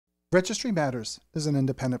Registry Matters is an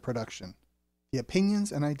independent production. The opinions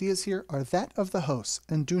and ideas here are that of the hosts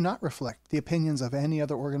and do not reflect the opinions of any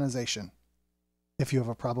other organization. If you have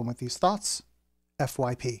a problem with these thoughts,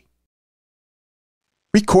 FYP.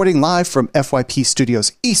 Recording live from FYP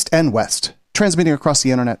Studios East and West, transmitting across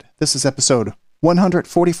the internet. This is episode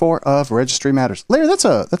 144 of Registry Matters. Larry, that's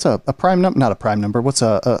a prime number, not a prime number. What's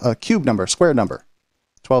a cube number, square number?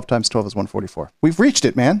 12 times 12 is 144. We've reached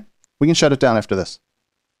it, man. We can shut it down after this.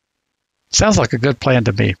 Sounds like a good plan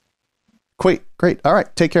to me. Great. All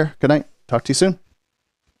right. Take care. Good night. Talk to you soon.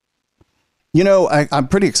 You know, I'm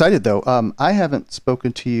pretty excited, though. I haven't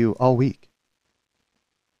spoken to you all week.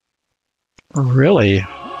 Really?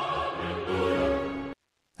 How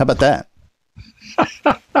about that?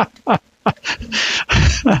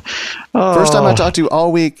 First time I talked to you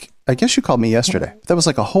all week, I guess you called me yesterday. That was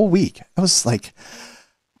like a whole week. I was like,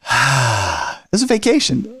 this is a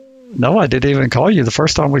vacation. No, I didn't even call you. The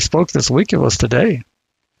first time we spoke this week, it was today.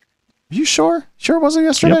 Are you sure? Sure it wasn't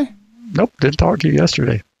yesterday? Yep. Nope, didn't talk to you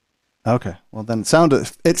yesterday. Okay, well then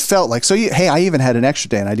it felt like, hey, I even had an extra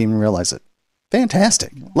day and I didn't even realize it.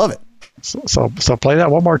 Fantastic. Love it. So play that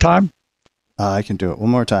one more time? I can do it one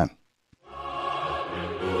more time.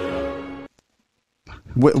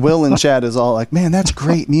 Will in chat is all like, man, that's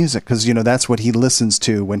great music. Because, you know, that's what he listens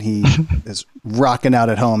to when he is rocking out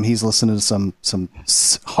at home. He's listening to some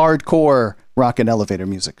hardcore rockin' elevator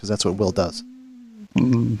music because that's what Will does.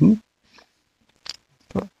 Mm-hmm.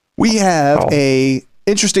 We have a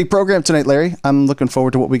interesting program tonight, Larry. I'm looking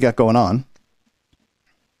forward to what we got going on.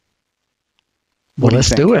 Well, let's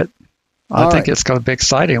do it. I think it's going to be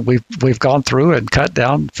exciting. We've gone through and cut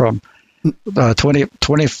down from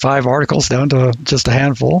 25 articles down to just a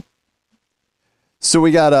handful. So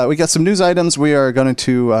we got some news items. We are going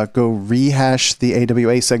to go rehash the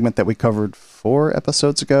AWA segment that we covered 4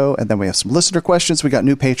 episodes ago, and then we have some listener questions. We got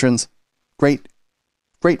new patrons. Great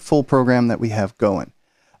full program that we have going.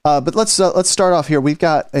 But let's start off here. We've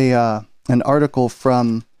got an article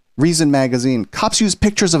from Reason Magazine. Cops use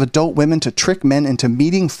pictures of adult women to trick men into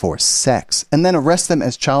meeting for sex and then arrest them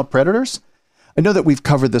as child predators. I know that we've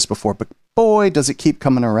covered this before, but boy, does it keep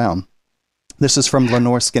coming around. This is from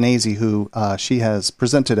Lenore Skenazy, who she has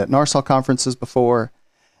presented at NARSOL conferences before,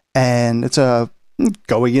 and it's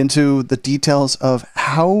going into the details of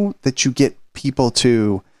how that you get people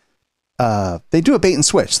to, they do a bait and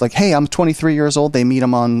switch. Like, hey, I'm 23 years old. They meet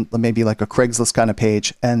them on maybe like a Craigslist kind of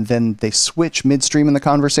page, and then they switch midstream in the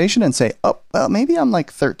conversation and say, oh, well, maybe I'm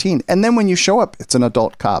like 13. And then when you show up, it's an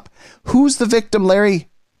adult cop. Who's the victim, Larry?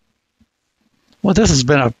 Well, this has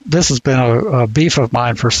been a beef of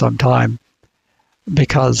mine for some time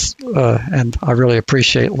because, and I really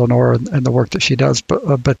appreciate Lenore and the work that she does.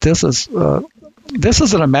 But this is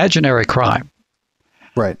an imaginary crime,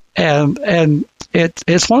 right? And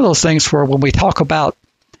it's one of those things where when we talk about,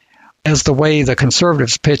 as the way the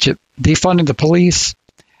conservatives pitch it, defunding the police.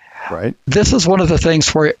 Right. This is one of the things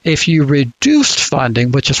where if you reduced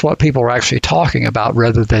funding, which is what people are actually talking about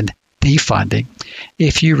rather than defunding,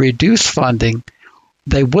 if you reduce funding,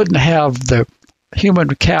 they wouldn't have the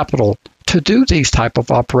human capital to do these type of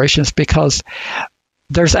operations because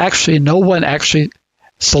there's actually no one actually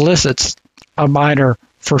solicits a minor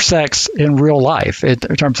for sex in real life in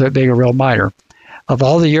terms of it being a real minor. Of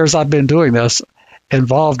all the years I've been doing this,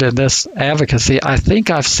 involved in this advocacy, I think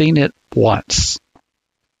I've seen it once.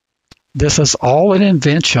 This is all an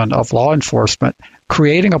invention of law enforcement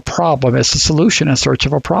creating a problem. It's a solution in search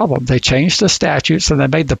of a problem. They changed the statutes and they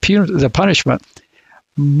made the punishment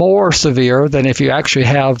more severe than if you actually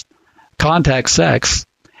have contact sex.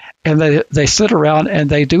 And they sit around and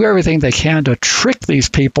they do everything they can to trick these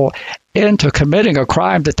people into committing a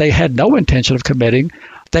crime that they had no intention of committing.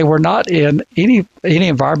 They were not in any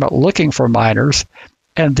environment looking for minors.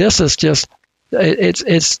 And this is just,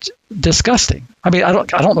 it's disgusting. I mean, I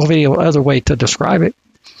don't know of any other way to describe it.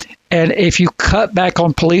 And if you cut back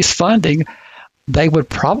on police funding, they would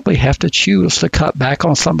probably have to choose to cut back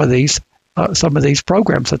on some of these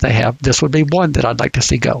programs that they have. This would be one that I'd like to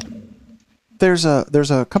see go. There's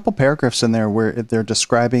a couple paragraphs in there where they're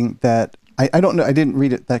describing that. I don't know. I didn't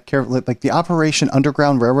read it that carefully. Like the Operation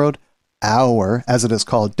Underground Railroad, OUR, as it is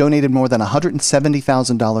called, donated more than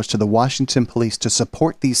 $170,000 to the Washington police to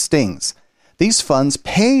support these stings. These funds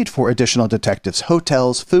paid for additional detectives,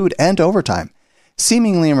 hotels, food, and overtime.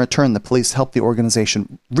 Seemingly in return, the police helped the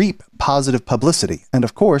organization reap positive publicity. And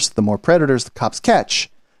of course, the more predators the cops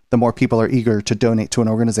catch, the more people are eager to donate to an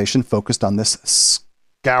organization focused on this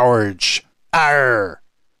scourge. Arr!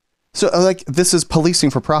 So, like, this is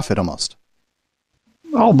policing for profit almost.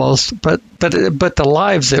 Almost, but the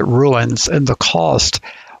lives it ruins and the cost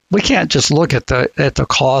we can't just look at the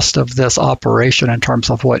cost of this operation in terms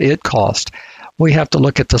of what it cost. We have to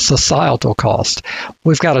look at the societal cost.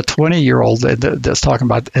 We've got a 20-year-old that's talking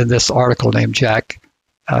about in this article named Jack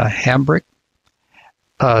Hambrick,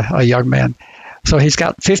 a young man. So he's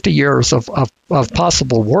got 50 years of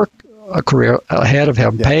possible work career ahead of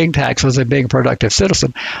him, paying taxes and being a productive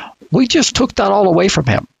citizen. We just took that all away from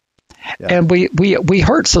him. Yeah. And we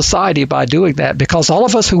hurt society by doing that, because all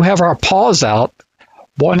of us who have our paws out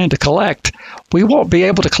wanting to collect, we won't be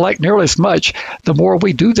able to collect nearly as much the more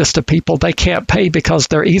we do this to people they can't pay because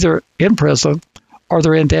they're either in prison or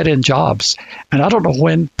they're in dead-end jobs. And I don't know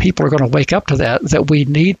when people are going to wake up to that we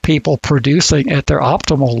need people producing at their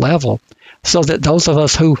optimal level, so that those of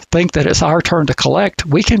us who think that it's our turn to collect,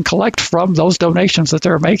 we can collect from those donations that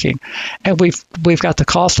they're making. And we've got the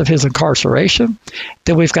cost of his incarceration.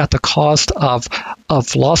 Then we've got the cost of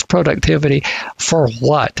lost productivity. For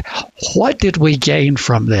what? What did we gain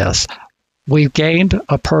from this? We gained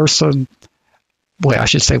a person, well, I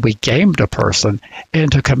should say we gamed a person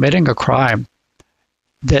into committing a crime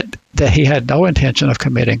that he had no intention of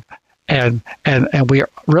committing. And we are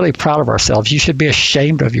really proud of ourselves. You should be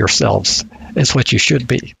ashamed of yourselves, is what you should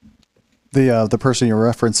be. The person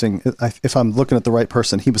you're referencing, if I'm looking at the right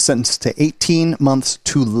person, he was sentenced to 18 months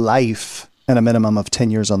to life and a minimum of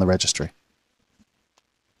 10 years on the registry.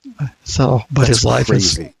 So, but his life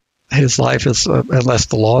is, unless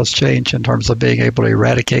the laws change in terms of being able to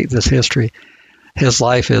eradicate this history, his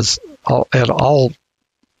life is, in all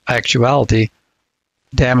actuality,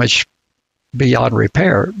 damaged beyond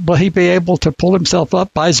repair. Will he be able to pull himself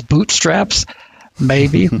up by his bootstraps?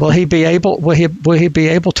 Maybe. Will he be able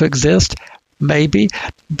to exist? Maybe.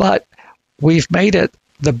 But we've made it,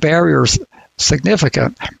 the barriers,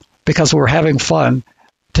 significant, because we're having fun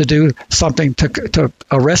to do something to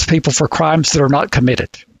arrest people for crimes that are not committed.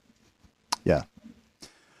 Yeah.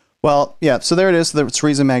 Well, yeah, so there it is. It's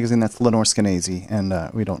Reason Magazine. That's Lenore Skenazy,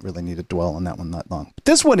 and we don't really need to dwell on that one that long. But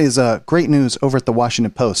this one is great news over at the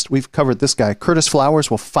Washington Post. We've covered this guy. Curtis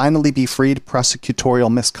Flowers will finally be freed.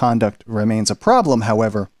 Prosecutorial misconduct remains a problem,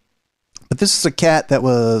 however. But this is a cat that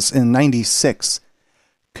was in 96,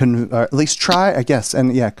 at least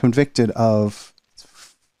convicted of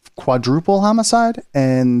quadruple homicide,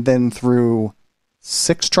 and then through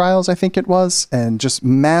 6 trials, I think it was, and just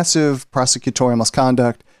massive prosecutorial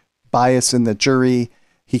misconduct, bias in the jury.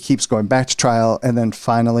 He keeps going back to trial, and then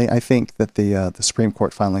finally, I think that the Supreme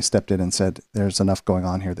Court finally stepped in and said, there's enough going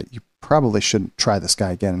on here that you probably shouldn't try this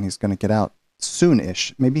guy again, and he's going to get out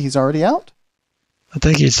soon-ish. Maybe he's already out? I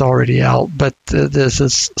think he's already out, but this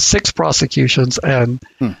is 6 prosecutions and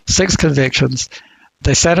 6 convictions.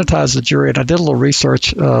 They sanitized the jury, and I did a little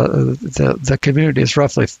research. The community is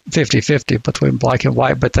roughly 50-50 between black and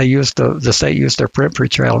white, but the state used their peremptory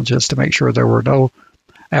challenges to make sure there were no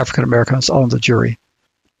African Americans on the jury.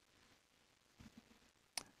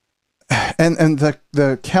 And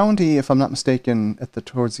the county, if I'm not mistaken,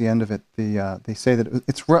 towards the end of it, they say that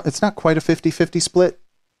it's not quite a 50-50 split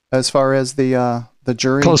as far as the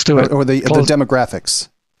jury, close to it, or the demographics.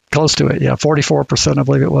 Close to it, yeah, 44%, I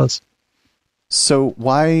believe it was. So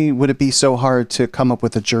why would it be so hard to come up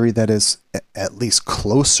with a jury that is at least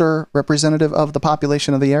closer representative of the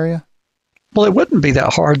population of the area? Well, it wouldn't be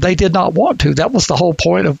that hard. They did not want to. That was the whole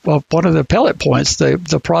point of one of the appellate points.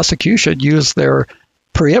 The prosecution used their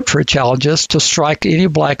peremptory challenges to strike any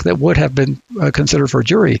black that would have been considered for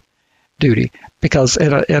jury duty, because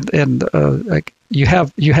you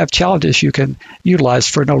have challenges you can utilize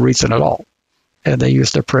for no reason at all, and they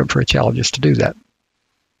used their peremptory challenges to do that.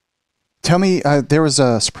 Tell me, there was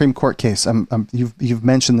a Supreme Court case. You've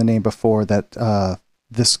mentioned the name before that.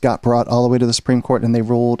 This got brought all the way to the Supreme Court, and they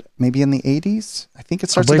ruled maybe in the 80s. I think it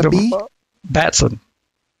starts with a B. Batson.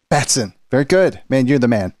 Very good. Man, you're the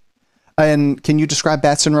man. And can you describe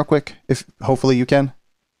Batson real quick, if hopefully you can?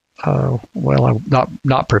 Well, I'm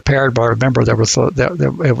not prepared, but I remember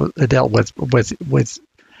it dealt with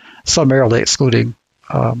summarily excluding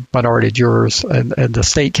minority jurors, and the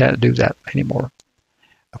state can't do that anymore.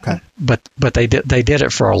 Okay. But they did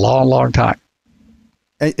it for a long, long time.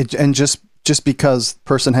 And just because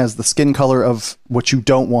person has the skin color of what you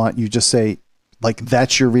don't want, you just say, like,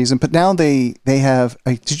 that's your reason. But now they have,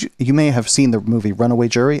 you may have seen the movie Runaway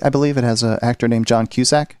Jury. I believe it has an actor named John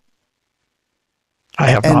Cusack. I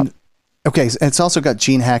have not. Okay. It's also got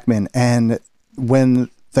Gene Hackman. And when,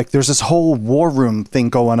 like, there's this whole war room thing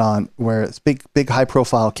going on where it's big high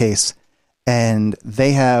profile case, and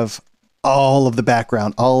they have all of the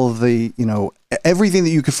background, all of the, everything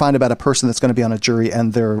that you could find about a person that's going to be on a jury,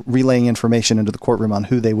 and they're relaying information into the courtroom on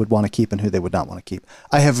who they would want to keep and who they would not want to keep.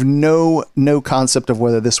 I have no concept of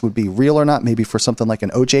whether this would be real or not, maybe for something like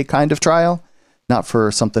an OJ kind of trial, not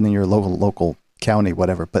for something in your local county,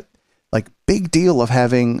 whatever, but like big deal of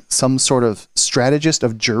having some sort of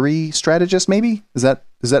jury strategist, maybe? Is that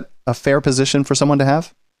a fair position for someone to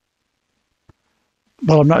have?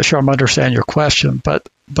 Well, I'm not sure I'm understanding your question, but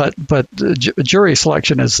jury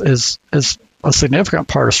selection is a significant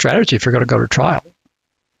part of strategy if you're going to go to trial.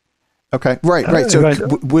 Okay, right.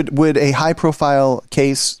 So would a high profile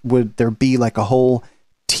case, would there be like a whole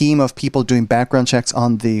team of people doing background checks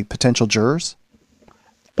on the potential jurors?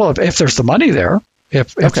 Well, if there's the money there,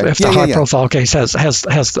 if the high profile case has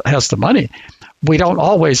the money, we don't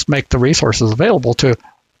always make the resources available to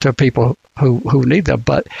people who need them.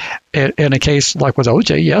 But in a case like with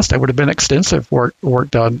OJ, yes, there would have been extensive work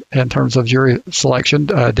done in terms of jury selection,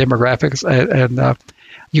 demographics, and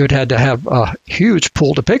you would had to have a huge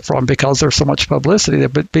pool to pick from because there's so much publicity. There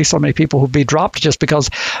would be so many people who'd be dropped just because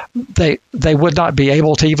they would not be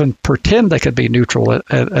able to even pretend they could be neutral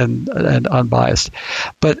and unbiased.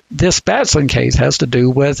 But this Batson case has to do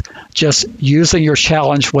with just using your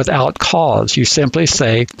challenge without cause. You simply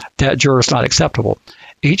say that juror is not acceptable.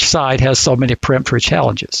 Each side has so many peremptory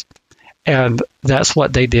challenges. And that's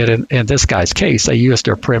what they did in this guy's case. They used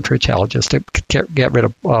their peremptory challenges to get rid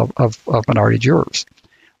of minority jurors.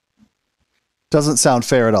 Doesn't sound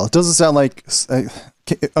fair at all. It doesn't sound like...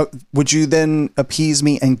 would you then appease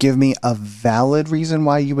me and give me a valid reason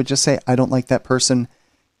why you would just say, I don't like that person,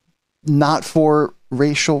 not for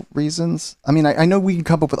racial reasons? I mean, I know we can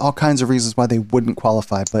come up with all kinds of reasons why they wouldn't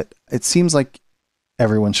qualify, but it seems like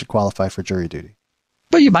everyone should qualify for jury duty.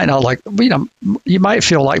 But you might not like, you might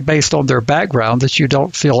feel like based on their background that you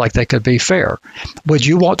don't feel like they could be fair. Would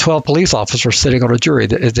you want 12 police officers sitting on a jury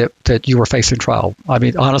that you were facing trial? I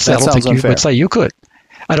mean, honestly, I don't think you would say you could.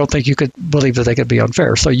 I don't think you could believe that they could be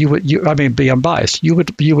unfair. So you would be unbiased. You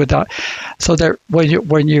would not. So there, when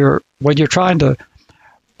you're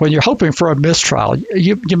hoping for a mistrial,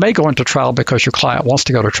 you may go into trial because your client wants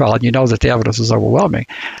to go to trial and you know that the evidence is overwhelming,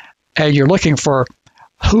 and you're looking for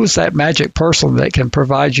who's that magic person that can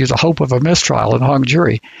provide you the hope of a mistrial in a hung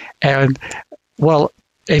jury. And, well,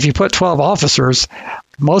 if you put 12 officers,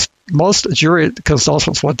 most jury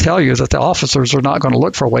consultants will tell you that the officers are not going to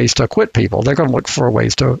look for ways to acquit people. They're going to look for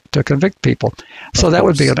ways to convict people. So that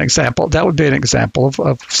would be an example. That would be an example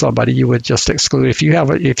of somebody you would just exclude. If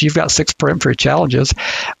you've got 6 peremptory challenges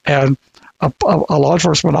and a law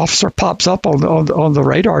enforcement officer pops up on the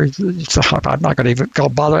radar, so I'm not going to even go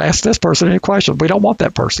bother to ask this person any questions. We don't want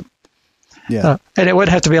that person. Yeah. And it would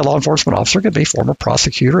have to be a law enforcement officer. It could be a former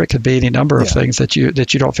prosecutor. It could be any number of things that you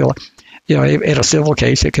don't feel. In a civil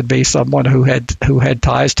case, it could be someone who had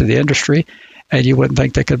ties to the industry, and you wouldn't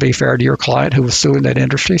think they could be fair to your client who was suing that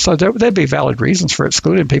industry. So there'd be valid reasons for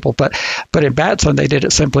excluding people. But in Batson, they did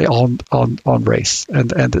it simply on race. And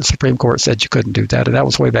the Supreme Court said you couldn't do that. And that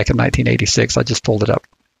was way back in 1986. I just pulled it up.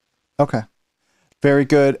 Okay. Very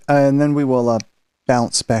good. And then we will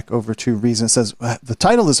bounce back over to Reason. It says, the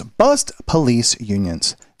title is Bust Police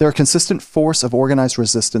Unions. They're a consistent force of organized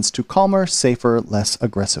resistance to calmer, safer, less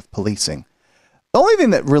aggressive policing. The only thing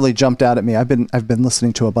that really jumped out at me, I've been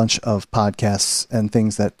listening to a bunch of podcasts and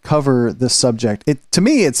things that cover this subject. To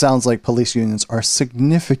me, it sounds like police unions are a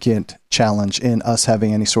significant challenge in us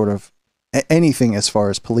having any sort of anything as far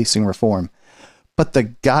as policing reform. But the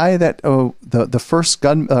guy that the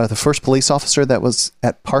first police officer that was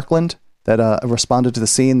at Parkland that responded to the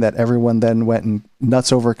scene that everyone then went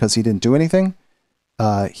nuts over because he didn't do anything,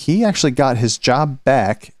 he actually got his job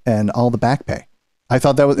back and all the back pay. I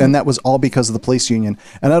thought that was all because of the police union.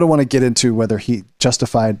 And I don't want to get into whether he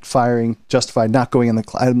justified firing, justified not going in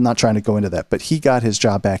I'm not trying to go into that, but he got his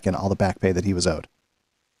job back and all the back pay that he was owed.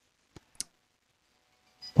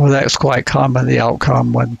 Well, that's quite common. The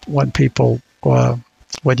outcome when people,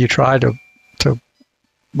 when you try to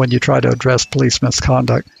address police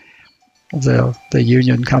misconduct, the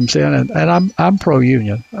union comes in, and I'm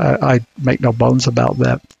pro-union. I make no bones about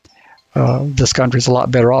that. This country's a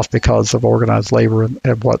lot better off because of organized labor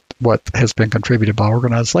and what has been contributed by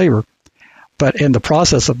organized labor. But in the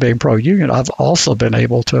process of being pro-union, I've also been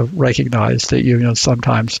able to recognize that unions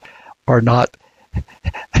sometimes they're not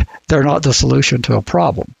the solution to a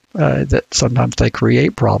problem. That sometimes they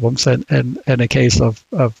create problems. And in the case of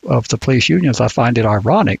the police unions, I find it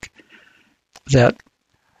ironic that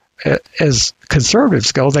as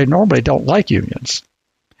conservatives go, they normally don't like unions.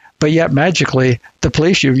 But yet, magically, the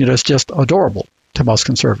police union is just adorable to most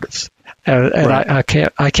conservatives, and right.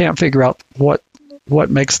 I can't figure out what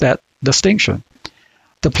makes that distinction.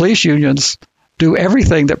 The police unions do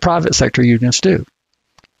everything that private sector unions do.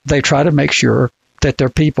 They try to make sure that their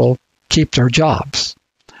people keep their jobs.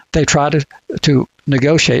 They try to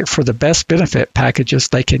negotiate for the best benefit packages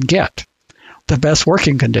they can get, the best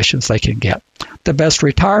working conditions they can get, the best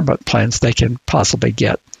retirement plans they can possibly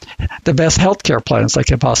get, the best health care plans they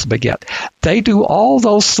can possibly get. They do all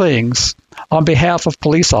those things on behalf of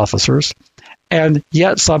police officers, and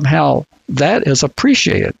yet somehow that is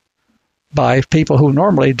appreciated by people who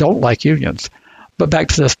normally don't like unions. But back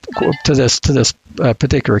to this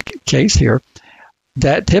particular case here,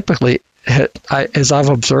 that typically, as I've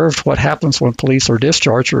observed what happens when police are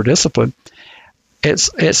discharged or disciplined,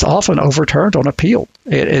 it's often overturned on appeal.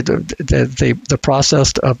 The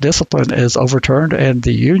process of discipline is overturned, and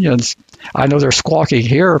the unions, I know they're squawking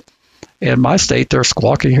here in my state, they're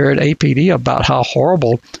squawking here at APD about how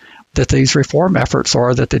horrible that these reform efforts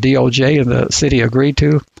are that the DOJ and the city agreed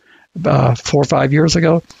to 4 or 5 years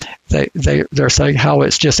ago. They're saying how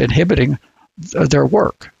it's just inhibiting their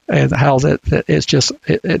work, and how that it's just,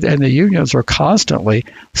 and the unions are constantly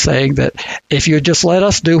saying that if you just let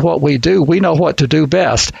us do what we do, we know what to do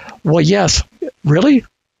best. Well, yes, really?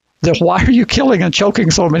 Then why are you killing and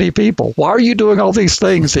choking so many people? Why are you doing all these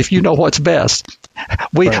things if you know what's best?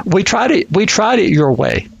 We tried it your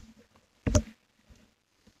way.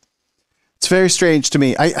 It's very strange to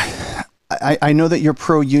me. I know that you're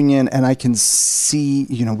pro-union, and I can see,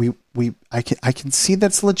 I can see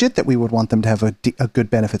that's legit that we would want them to have a good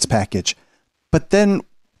benefits package. But then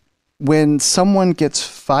when someone gets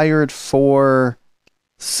fired for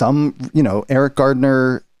some, Eric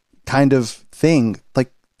Gardner kind of thing,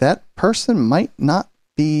 like that person might not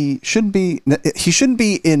be, he shouldn't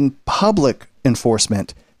be in public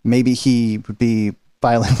enforcement. Maybe he would be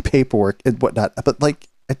filing paperwork and whatnot, but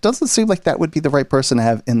it doesn't seem like that would be the right person to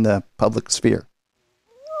have in the public sphere.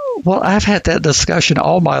 Well, I've had that discussion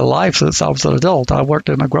all my life since I was an adult. I worked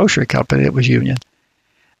in a grocery company that was union.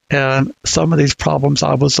 And some of these problems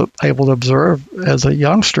I was able to observe as a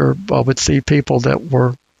youngster. I would see people that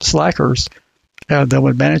were slackers. And then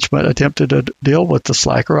when management attempted to deal with the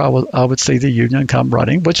slacker, I would see the union come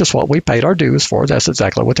running, which is what we paid our dues for. That's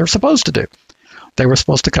exactly what they're supposed to do. They were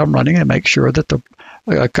supposed to come running and make sure that the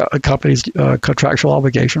company's contractual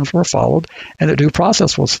obligations were followed and the due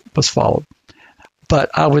process was followed. But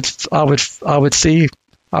I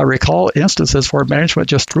recall instances where management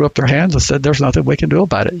just threw up their hands and said, "There's nothing we can do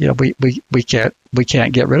about it. We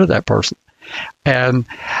can't get rid of that person." And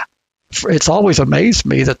it's always amazed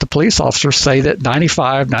me that the police officers say that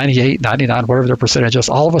 95, 98, 99, whatever their percentage is,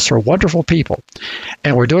 all of us are wonderful people,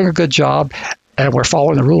 and we're doing a good job, and we're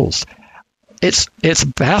following the rules. It's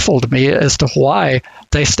baffled me as to why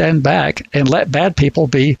they stand back and let bad people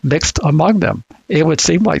be mixed among them. It would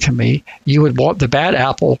seem like to me you would want the bad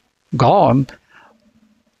apple gone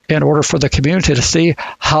in order for the community to see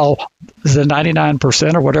how the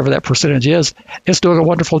 99% or whatever that percentage is doing a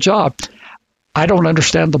wonderful job. I don't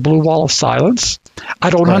understand the blue wall of silence.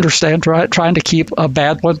 I don't understand trying to keep a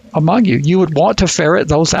bad one among you. You would want to ferret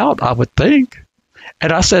those out, I would think.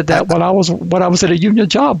 And I said that when I was at a union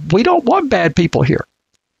job. We don't want bad people here.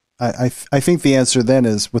 I think the answer then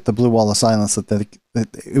is with the blue wall of silence that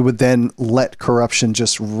it would then let corruption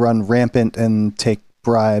just run rampant and take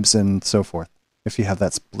bribes and so forth. If you have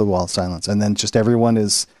that blue wall of silence, and then just everyone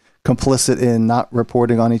is complicit in not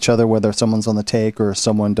reporting on each other, whether someone's on the take or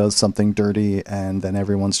someone does something dirty, and then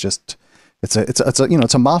everyone's just it's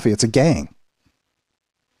a mafia, it's a gang.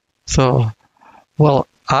 So, well,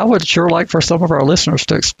 I would sure like for some of our listeners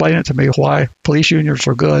to explain it to me why police unions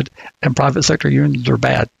are good and private sector unions are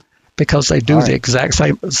bad, because they do the exact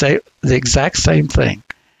same thing.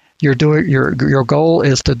 You're doing your goal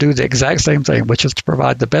is to do the exact same thing, which is to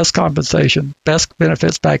provide the best compensation, best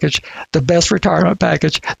benefits package, the best retirement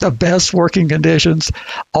package, the best working conditions.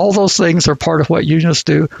 All those things are part of what unions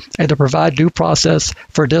do, and to provide due process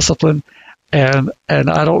for discipline. And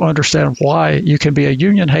I don't understand why you can be a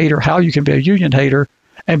union hater, how you can be a union hater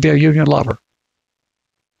and be a union lover.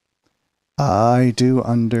 I do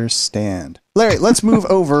understand. Larry, let's move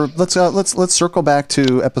over. Let's circle back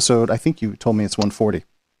to episode, I think you told me it's 140.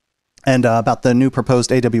 And about the new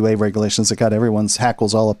proposed AWA regulations that got everyone's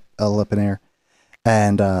hackles all up in air.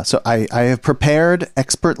 And so I have prepared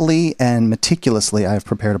expertly and meticulously, I have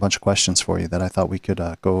prepared a bunch of questions for you that I thought we could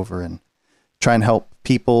go over and try and help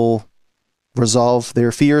people resolve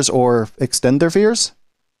their fears or extend their fears.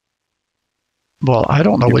 Well, I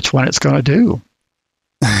don't know which one it's going to do.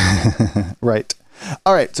 Right.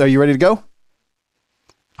 All right. So are you ready to go?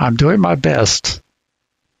 I'm doing my best.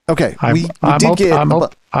 Okay. I'm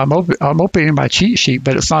opening my cheat sheet,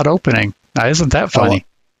 but it's not opening. Now, isn't that funny?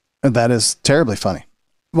 That is terribly funny.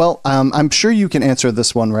 Well, I'm sure you can answer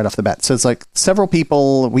this one right off the bat. So it's like several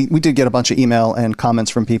people, we did get a bunch of email and comments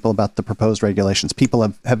from people about the proposed regulations. People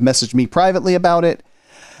have messaged me privately about it.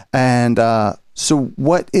 And so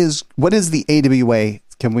what is the AWA?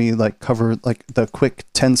 Can we cover the quick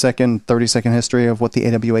 10-second, 30-second history of what the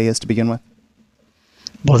AWA is to begin with?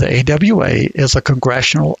 Well, the AWA is a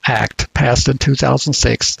congressional act passed in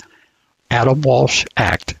 2006, Adam Walsh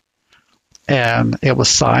Act. And it was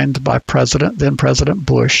signed by then President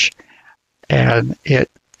Bush, and it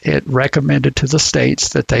recommended to the states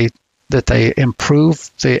that they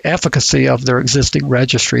improve the efficacy of their existing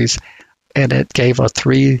registries, and it gave a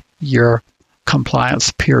 3-year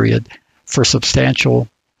compliance period for substantial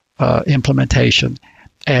implementation.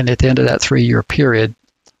 And at the end of that 3-year period,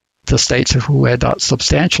 the states who had not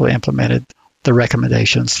substantially implemented the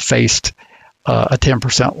recommendations faced a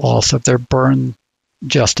 10% loss of their burn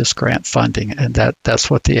justice grant funding, and that's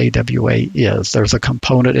what the AWA is. There's a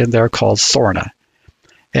component in there called SORNA,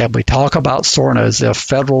 and we talk about SORNA as if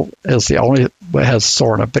federal is the only that has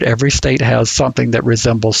SORNA, but every state has something that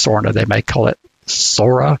resembles SORNA. They may call it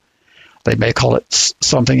SORA, they may call it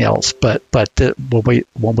something else, but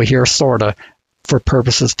when we hear SORNA, for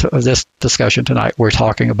purposes of this discussion tonight, we're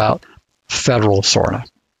talking about federal SORNA.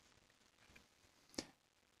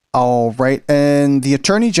 All right, and the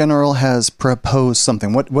Attorney General has proposed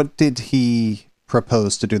something. What did he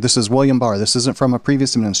propose to do? This is William Barr. This isn't from a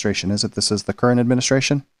previous administration, is it? This is the current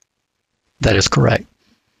administration? That is correct.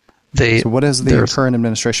 So what has the current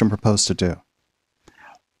administration proposed to do?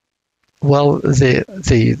 Well,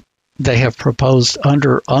 they have proposed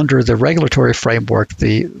under the regulatory framework,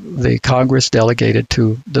 the Congress delegated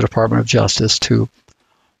to the Department of Justice to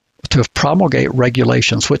promulgate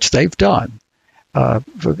regulations, which they've done.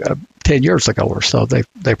 10 years ago or so,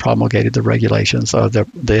 they promulgated the regulations, the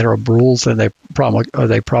interim rules, and they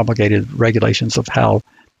promulgated regulations of how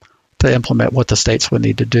to implement what the states would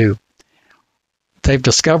need to do. They've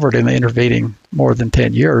discovered in the intervening more than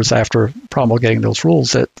 10 years after promulgating those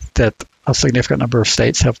rules that a significant number of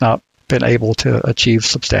states have not been able to achieve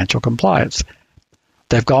substantial compliance.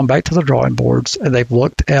 They've gone back to the drawing boards and they've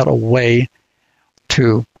looked at a way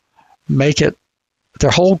to make it. Their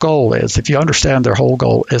whole goal is, if you understand, their whole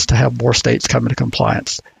goal is to have more states come into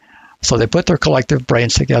compliance. So they put their collective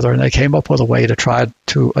brains together and they came up with a way to try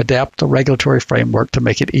to adapt the regulatory framework to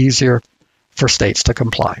make it easier for states to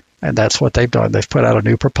comply. And that's what they've done. They've put out a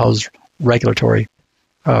new proposed regulatory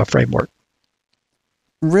framework.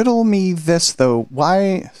 Riddle me this, though.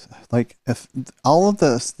 Why, if all of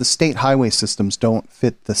the state highway systems don't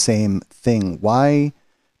fit the same thing, why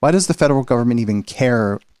does the federal government even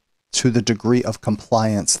care to the degree of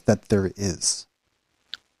compliance that there is?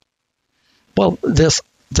 Well, this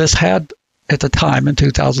had, at the time in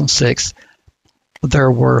 2006,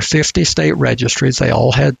 there were 50 state registries. They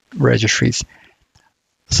all had registries.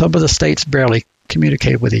 Some of the states barely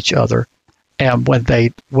communicated with each other. And when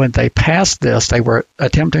they passed this, they were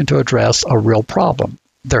attempting to address a real problem.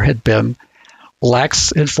 There had been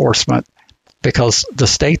lax enforcement because the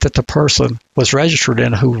state that the person was registered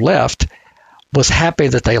in who left was happy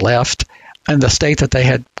that they left, and the state that they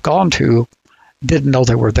had gone to didn't know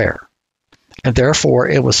they were there. And therefore,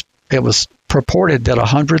 it was purported that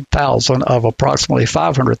 100,000 of approximately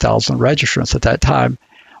 500,000 registrants at that time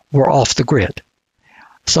were off the grid.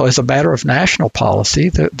 So as a matter of national policy,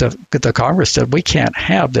 the Congress said, we can't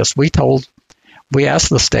have this. We asked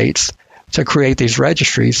the states to create these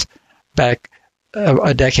registries back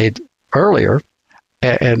a decade earlier,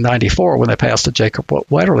 in 94, when they passed the Jacob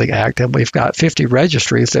Wetterling Act, and we've got 50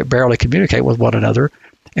 registries that barely communicate with one another,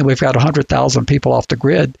 and we've got 100,000 people off the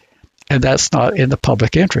grid, and that's not in the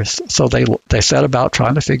public interest. So they set about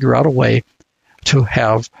trying to figure out a way to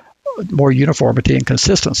have more uniformity and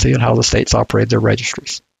consistency in how the states operate their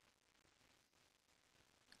registries.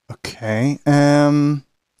 Okay. And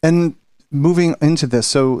moving into this,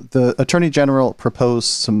 so the Attorney General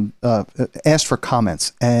proposed asked for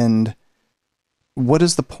comments, and what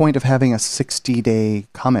is the point of having a 60-day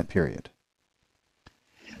comment period?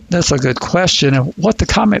 That's a good question. And what the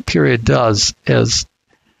comment period does is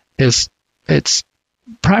it's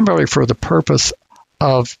primarily for the purpose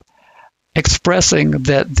of expressing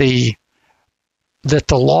that the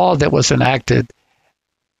law that was enacted,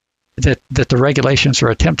 that the regulations are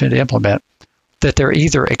attempting to implement, that they're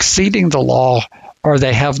either exceeding the law or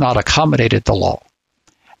they have not accommodated the law.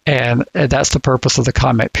 And that's the purpose of the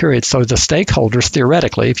comment period. So the stakeholders,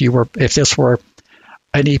 theoretically, if this were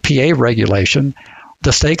an EPA regulation, the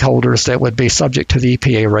stakeholders that would be subject to the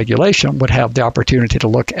EPA regulation would have the opportunity to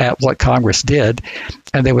look at what Congress did,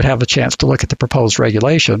 and they would have a chance to look at the proposed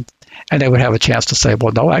regulation. And they would have a chance to say,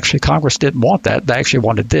 well, no, actually, Congress didn't want that. They actually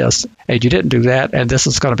wanted this, and you didn't do that, and this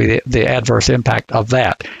is going to be the adverse impact of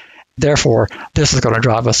that. Therefore, this is going to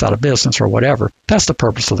drive us out of business or whatever. That's the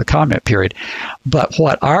purpose of the comment period. But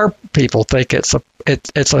what our people think it's not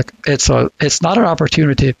an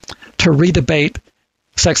opportunity to redebate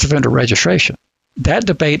sex offender registration. That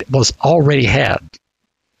debate was already had.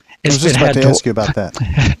 I was just about to ask you about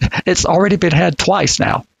that. It's already been had twice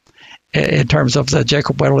now, in terms of the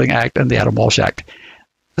Jacob Wetterling Act and the Adam Walsh Act.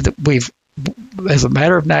 As a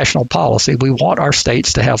matter of national policy, we want our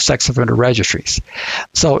states to have sex offender registries.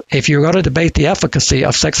 So if you're going to debate the efficacy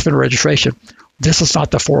of sex offender registration, this is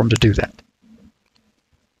not the forum to do that.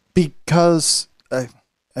 Because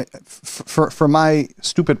for my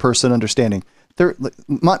stupid person understanding,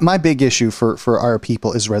 my big issue for our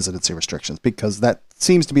people is residency restrictions, because that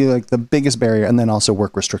seems to be like the biggest barrier, and then also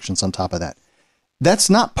work restrictions on top of that. That's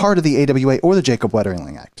not part of the AWA or the Jacob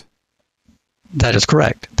Wetterling Act. That is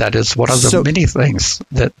correct. That is one of the many things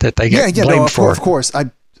that they get blamed for. Of course.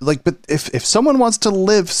 But if someone wants to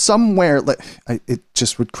live somewhere, it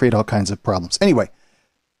just would create all kinds of problems. Anyway,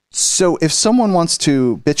 so if someone wants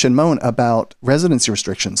to bitch and moan about residency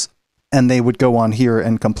restrictions, and they would go on here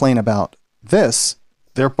and complain about this,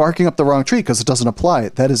 they're barking up the wrong tree, because it doesn't apply.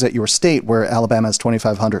 That is at your state, where Alabama has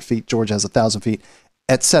 2,500 feet, Georgia has 1,000 feet,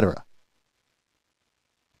 etc.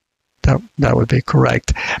 That would be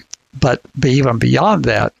correct. But even beyond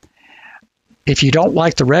that, if you don't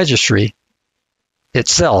like the registry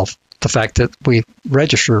itself, the fact that we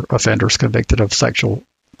register offenders convicted of sexual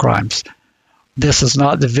crimes, this is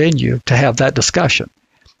not the venue to have that discussion.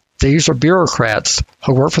 These are bureaucrats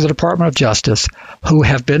who work for the Department of Justice, who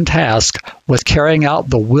have been tasked with carrying out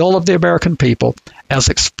the will of the American people as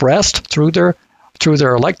expressed through their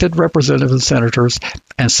elected representatives and senators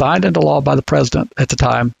and signed into law by the president at the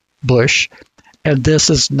time, Bush. And this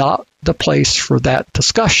is not the place for that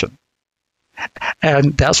discussion.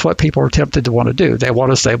 And that's what people are tempted to want to do. They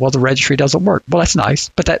want to say, well, the registry doesn't work. Well, that's nice,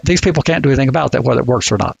 but these people can't do anything about that, whether it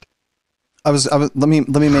works or not. Let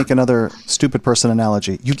me make another stupid person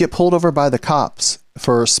analogy. You get pulled over by the cops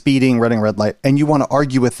for speeding, running red light, and you want to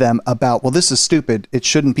argue with them about, well, this is stupid. It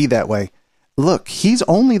shouldn't be that way. Look, he's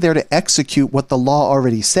only there to execute what the law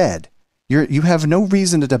already said. You have no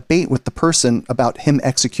reason to debate with the person about him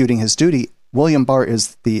executing his duty. William Barr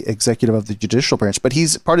is the executive of the judicial branch, but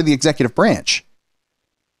he's part of the executive branch.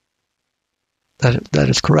 That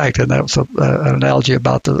is correct, and that's an analogy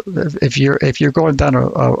about if you're going down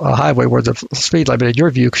a highway where the speed limit in your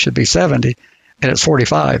view should be 70 and it's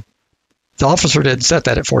 45, the officer didn't set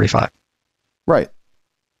that at 45. Right.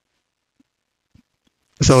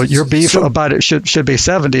 So your beef about it should be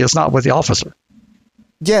 70 is not with the officer.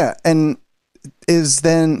 Yeah, and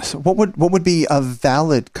what would be a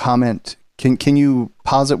valid comment? Can you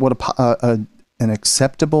posit what an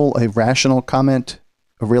acceptable, a rational comment,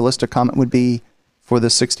 a realistic comment would be for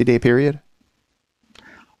this 60-day period?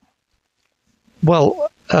 Well,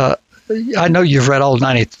 I know you've read all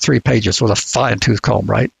 93 pages with a fine-tooth comb,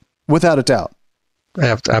 right? Without a doubt.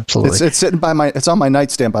 Absolutely. It's sitting it's on my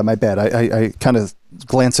nightstand by my bed. I kind of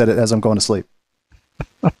glance at it as I'm going to sleep.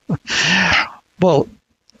 Well,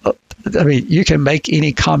 I mean, you can make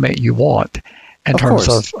any comment you want in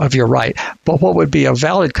terms of your right. But what would be a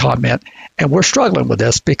valid comment, and we're struggling with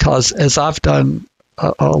this because as I've done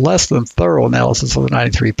a less than thorough analysis of the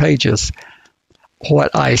 93 pages,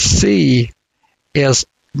 what I see is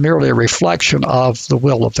merely a reflection of the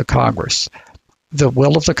will of the Congress. The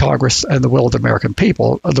will of the Congress and the will of the American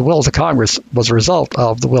people. The will of the Congress was a result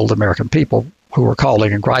of the will of the American people who were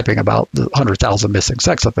calling and griping about the 100,000 missing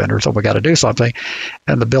sex offenders, so we got to do something.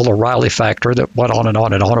 And the Bill O'Reilly factor that went on and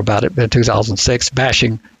on and on about it in 2006,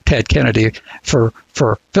 bashing Ted Kennedy for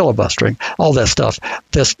filibustering, all that stuff.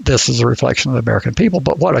 This is a reflection of the American people.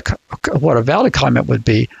 But what a valid comment would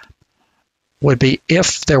be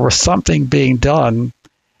if there was something being done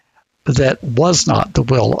that was not the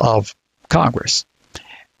will of Congress.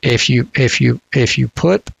 If you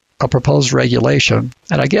put a proposed regulation,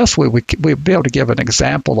 and I guess we'd be able to give an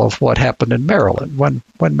example of what happened in Maryland. When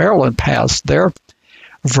Maryland passed their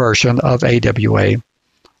version of AWA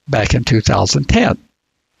back in 2010,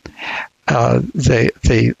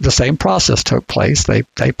 the same process took place. They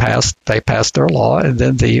passed their law, and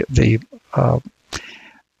then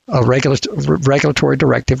a regulatory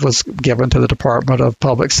directive was given to the Department of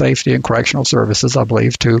Public Safety and Correctional Services, I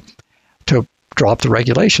believe, to drop the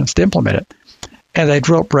regulations, to implement it. And they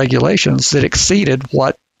drew up regulations that exceeded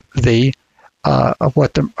what the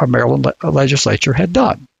Maryland legislature had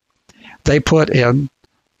done. They put in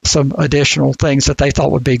some additional things that they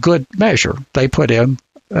thought would be good measure. They put in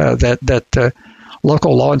that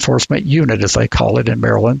local law enforcement unit, as they call it in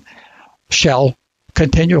Maryland, shall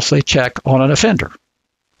continuously check on an offender.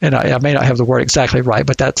 And I may not have the word exactly right,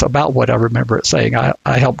 but that's about what I remember it saying.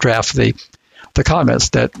 I helped draft the comments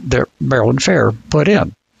that Maryland Fair put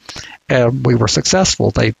in, and we were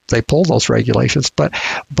successful. They pulled those regulations, but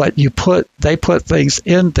they put things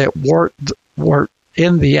in that weren't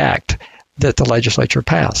in the act that the legislature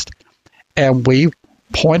passed, and we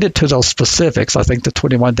pointed to those specifics. I think the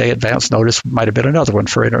 21-day advance notice might have been another one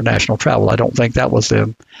for international travel. I don't think that was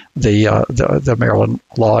in the Maryland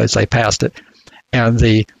law as they passed it. And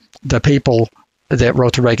the people that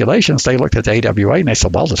wrote the regulations, they looked at the AWA and they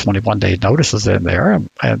said, well, the 21-day notice is in there,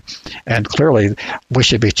 and clearly we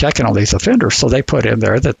should be checking on these offenders. So they put in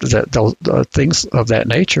there that those things of that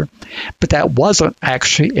nature. But that wasn't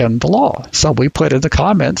actually in the law. So we put in the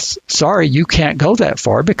comments, sorry, you can't go that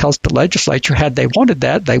far, because the legislature, had they wanted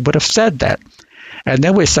that, they would have said that. And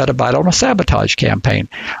then we set about on a sabotage campaign.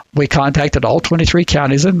 We contacted all 23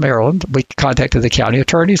 counties in Maryland. We contacted the county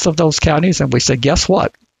attorneys of those counties, and we said, guess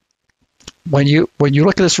what? When you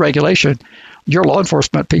look at this regulation, your law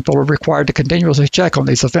enforcement people are required to continuously check on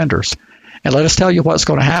these offenders. And let us tell you what's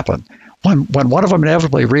going to happen. When one of them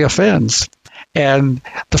inevitably reoffends, and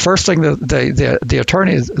the first thing the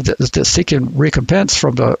attorney that's seeking recompense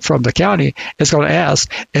from the county is going to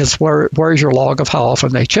ask is, where's your log of how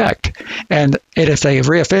often they checked? And if they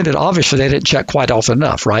reoffended, obviously they didn't check quite often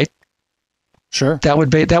enough, right? Sure. That would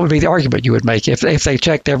be the argument you would make. If they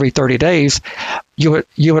checked every 30 days, you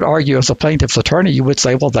would argue as a plaintiff's attorney, you would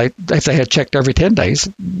say, well, if they had checked every 10 days,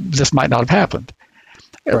 this might not have happened.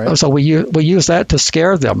 Right. So we use that to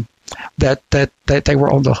scare them that they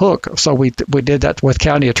were on the hook. So we did that with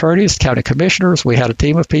county attorneys, county commissioners. We had a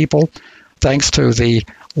team of people, thanks to the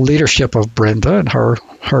leadership of Brenda and her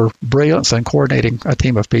brilliance in coordinating a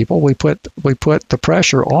team of people. We put the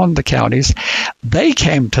pressure on the counties. They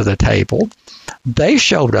came to the table. They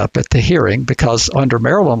showed up at the hearing, because under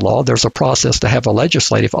Maryland law, there's a process to have a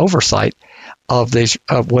legislative oversight of these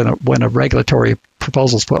when a regulatory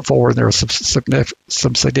proposal is put forward and there are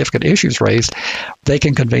some significant issues raised. They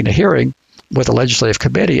can convene a hearing with a legislative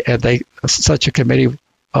committee, and such a committee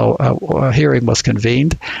hearing was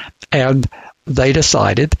convened, and they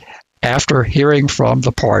decided, after hearing from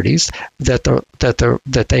the parties,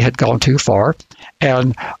 that they had gone too far,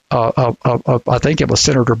 and I think it was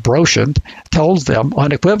Senator Broshand told them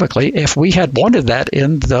unequivocally, if we had wanted that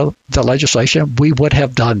in the legislation, we would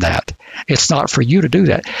have done that. It's not for you to do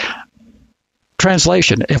that.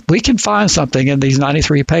 Translation: if we can find something in these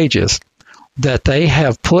 93 pages that they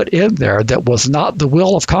have put in there that was not the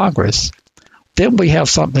will of Congress, then we have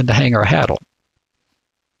something to hang our hat on.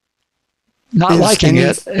 Not liking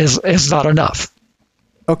it is not enough.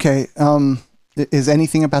 Okay. Is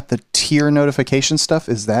anything about the tier notification stuff?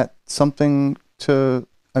 Is that something to?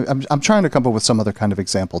 I'm trying to come up with some other kind of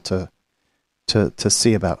example to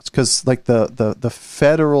see about, because like the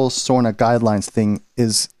federal SORNA guidelines thing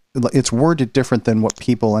it's worded different than what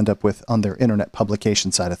people end up with on their internet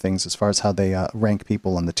publication side of things, as far as how they rank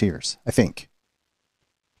people on the tiers, I think.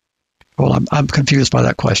 Well, I'm confused by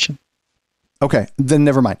that question. Okay, then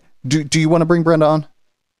never mind. Do you want to bring Brenda on?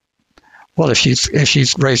 Well, if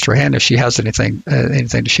she's raised her hand, if she has anything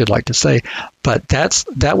that she'd like to say, but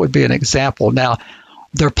that would be an example. Now,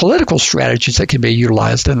 there are political strategies that can be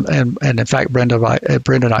utilized, and in fact, Brenda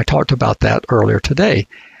and I talked about that earlier today.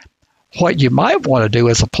 What you might want to do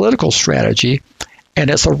is a political strategy, and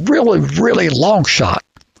it's a really, really long shot,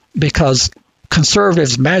 because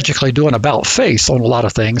conservatives magically do an about face on a lot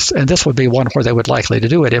of things, and this would be one where they would likely to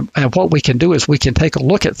do it. And what we can do is we can take a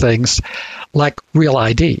look at things like Real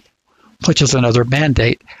ID, which is another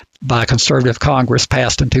mandate by a conservative Congress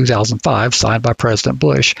passed in 2005, signed by President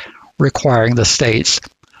Bush, requiring the states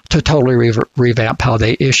to totally revamp how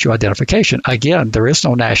they issue identification. Again, there is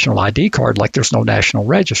no national ID card, like there's no national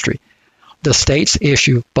registry. The states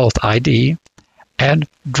issue both ID and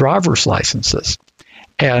driver's licenses.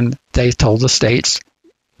 And they told the states,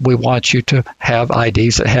 we want you to have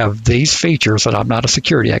IDs that have these features, and I'm not a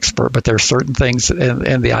security expert, but there are certain things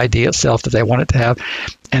in the ID itself that they want it to have,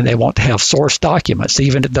 and they want to have source documents.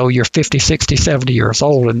 Even though you're 50, 60, 70 years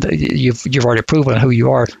old and you've already proven who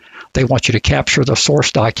you are, they want you to capture the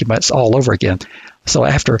source documents all over again. So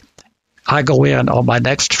after I go in on my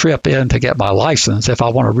next trip in to get my license, if I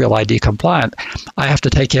want a Real ID compliant, I have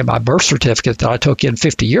to take in my birth certificate that I took in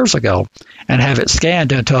 50 years ago and have it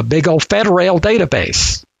scanned into a big old federal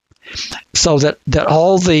database, so that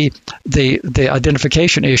all the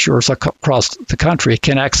identification issuers across the country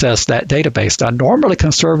can access that database. Now, normally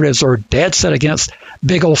conservatives are dead set against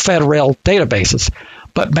big old federal databases,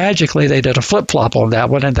 but magically they did a flip-flop on that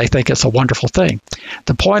one, and they think it's a wonderful thing.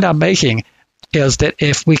 The point I'm making is that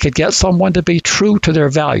if we could get someone to be true to their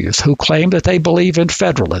values, who claim that they believe in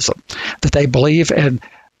federalism, that they believe in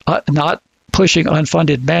not pushing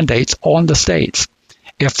unfunded mandates on the states,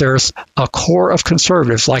 if there's a core of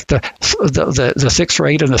conservatives like the 6 or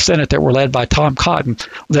 8 in the Senate that were led by Tom Cotton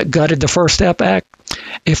that gutted the First Step Act,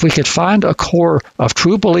 if we could find a core of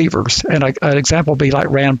true believers, and an example would be like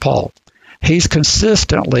Rand Paul, he's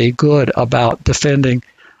consistently good about defending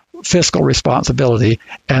fiscal responsibility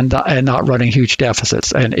and not running huge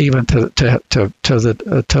deficits, and even to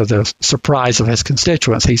the surprise of his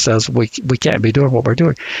constituents, he says we can't be doing what we're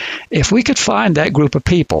doing. If we could find that group of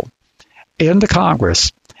people in the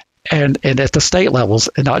Congress and at the state levels,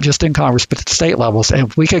 and not just in Congress, but at the state levels,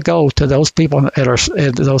 and we could go to those people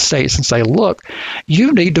in those states and say, look,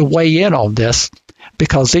 you need to weigh in on this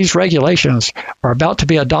because these regulations are about to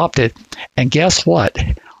be adopted, and guess what?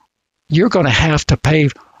 You're going to have to pay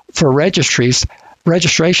for registrations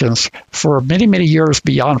for many, many years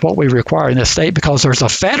beyond what we require in this state because there's a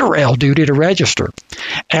federal duty to register.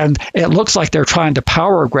 And it looks like they're trying to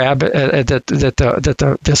power grab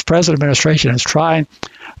that this present administration is trying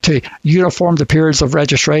to uniform the periods of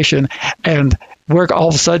registration, and we're all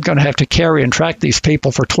of a sudden going to have to carry and track these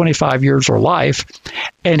people for 25 years or life.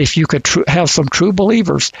 And if you could have some true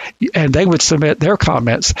believers and they would submit their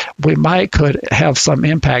comments, we could have some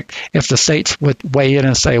impact if the states would weigh in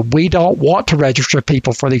and say, we don't want to register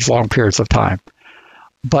people for these long periods of time.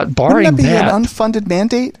 But barring Wouldn't that be that, an unfunded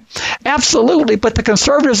mandate? Absolutely, but the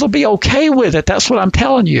conservatives will be okay with it. That's what I'm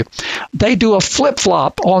telling you. They do a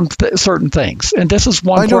flip-flop on certain things, and this is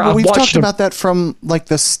one I know, where but I've we've watched talked them. about that from like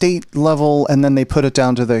the state level, and then they put it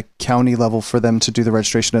down to the county level for them to do the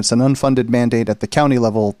registration. It's an unfunded mandate at the county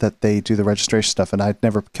level that they do the registration stuff, and I'd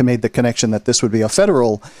never made the connection that this would be a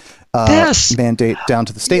federal mandate down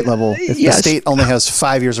to the state level. If the state only has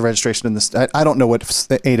 5 years of registration in this, I don't know what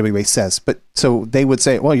the AWA says, but so they would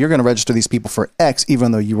say, well, you're going to register these people for X,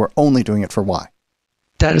 even though you were only doing it for Y.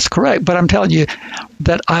 That is correct. But I'm telling you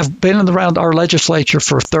that I've been around our legislature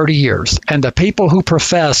for 30 years, and the people who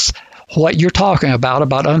profess what you're talking about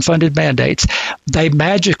unfunded mandates, they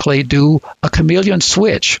magically do a chameleon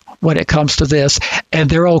switch when it comes to this, and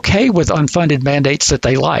they're okay with unfunded mandates that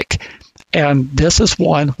they like. And this is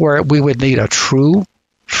one where we would need a true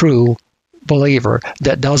believer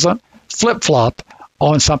that doesn't flip-flop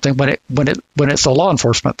on something when it's a law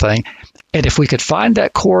enforcement thing. And if we could find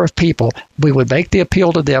that core of people, we would make the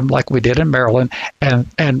appeal to them like we did in Maryland.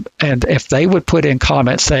 And if they would put in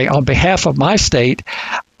comments saying, on behalf of my state,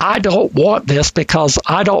 I don't want this because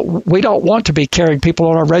we don't want to be carrying people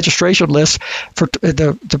on our registration list for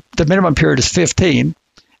the minimum period is 15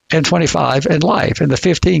 and 25 and life, and the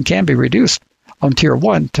 15 can be reduced on tier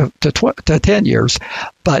 1 to 10 years,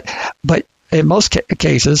 but in most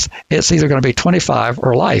cases it's either going to be 25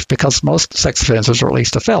 or life because most sex offenses are at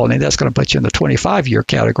least a felony. That's going to put you in the 25-year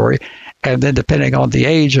category, and then depending on the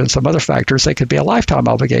age and some other factors, they could be a lifetime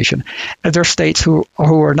obligation. And there are states who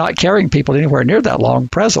are not carrying people anywhere near that long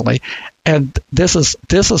presently, and this has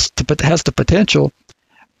the potential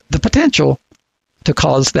to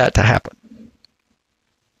cause that to happen.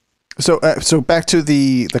 So back to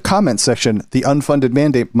the comment section, the unfunded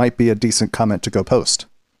mandate might be a decent comment to go post.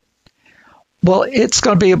 Well, it's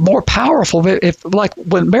going to be more powerful if, like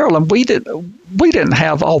when Maryland, we didn't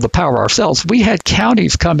have all the power ourselves. We had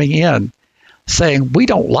counties coming in saying we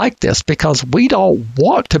don't like this because we don't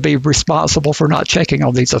want to be responsible for not checking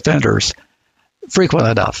on these offenders frequent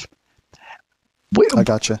enough. I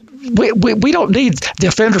gotcha. We don't need the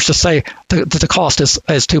offenders to say the cost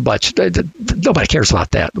is too much. Nobody cares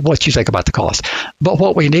about that, what you think about the cost. But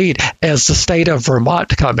what we need is the state of Vermont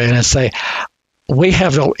to come in and say, we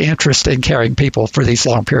have no interest in carrying people for these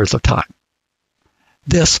long periods of time.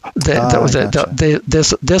 This is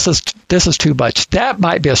too much. That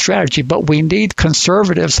might be a strategy, but we need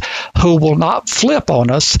conservatives who will not flip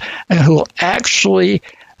on us and who will actually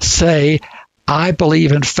say, I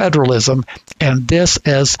believe in federalism, and this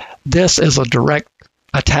is a direct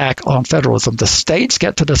attack on federalism. The states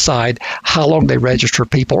get to decide how long they register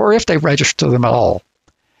people, or if they register them at all.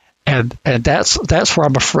 And that's where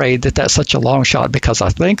I'm afraid that's such a long shot, because I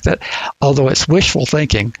think that although it's wishful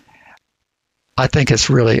thinking, I think it's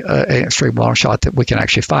really an extreme long shot that we can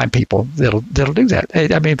actually find people that'll do that.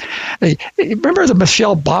 I mean, remember the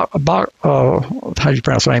Michelle how do you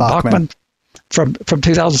pronounce her name? Bachmann. from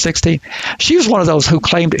 2016. She was one of those who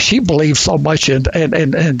claimed that she believed so much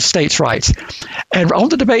in states' rights. And on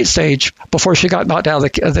the debate stage, before she got knocked out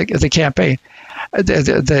of the campaign,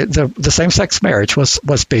 the same-sex marriage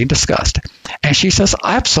was being discussed, and she says,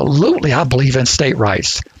 "Absolutely, I believe in state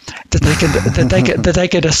rights, that they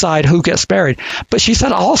can decide who gets married." But she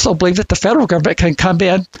said, "I also believe that the federal government can come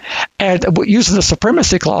in and using the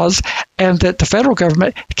supremacy clause, and that the federal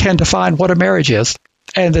government can define what a marriage is,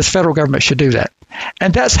 and this federal government should do that."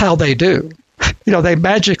 And that's how they do. They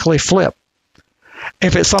magically flip.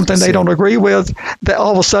 If it's something they don't agree with, that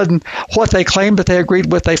all of a sudden what they claim that they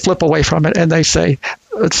agreed with, they flip away from it and they say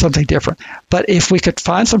it's something different. But if we could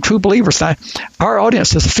find some true believers, now our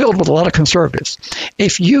audience is filled with a lot of conservatives.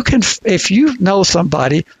 If you know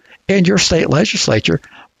somebody in your state legislature,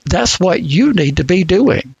 that's what you need to be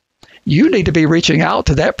doing. You need to be reaching out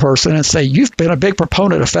to that person and say, "You've been a big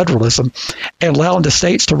proponent of federalism and allowing the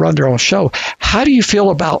states to run their own show. How do you feel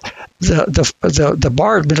about the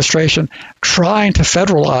Barr administration trying to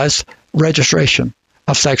federalize registration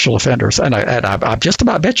of sexual offenders?" And I just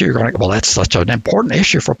about bet you're going to go, "Well, that's such an important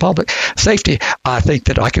issue for public safety. I think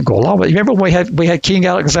that I can go along with it." You remember when we had King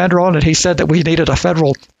Alexander on, and he said that we needed a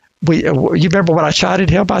federal. You remember when I chided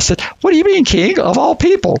him? I said, "What do you mean, King? Of all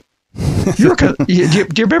people?" Do you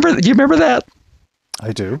remember that?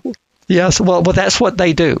 I do. Yes. Well, that's what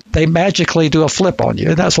they do. They magically do a flip on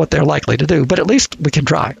you, and that's what they're likely to do. But at least we can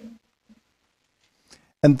try.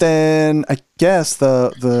 And then I guess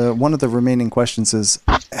the one of the remaining questions is: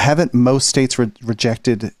 haven't most states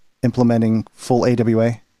rejected implementing full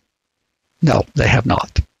AWA? No, they have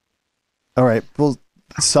not. All right. Well,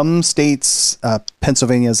 some states,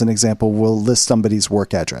 Pennsylvania as an example, will list somebody's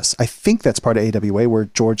work address. I think that's part of AWA, where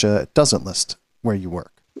Georgia doesn't list where you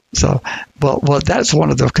work. So, well, that's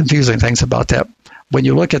one of the confusing things about that. When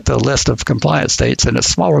you look at the list of compliant states and it's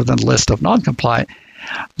smaller than the list of non-compliant,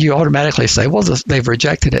 you automatically say, well, they've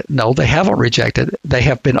rejected it. No, they haven't rejected it. They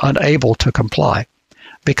have been unable to comply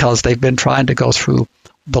because they've been trying to go through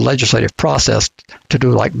the legislative process to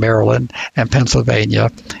do like Maryland and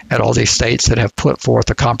Pennsylvania and all these states that have put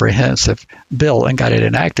forth a comprehensive bill and got it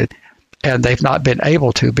enacted. And they've not been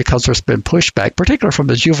able to because there's been pushback, particularly from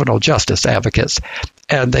the juvenile justice advocates.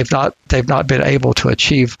 And they've not been able to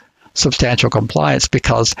achieve substantial compliance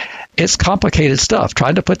because it's complicated stuff.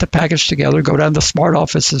 Trying to put the package together, go down the smart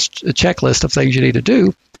office's checklist of things you need to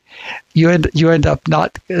do, you end up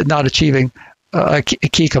not achieving a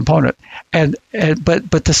key component.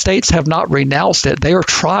 But the states have not renounced it. They are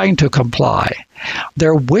trying to comply.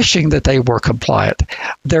 They're wishing that they were compliant.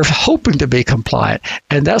 They're hoping to be compliant.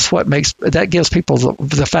 And that's that gives people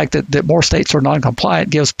the fact that more states are non-compliant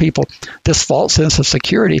gives people this false sense of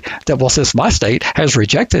security that, well, since my state has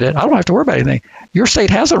rejected it, I don't have to worry about anything. Your state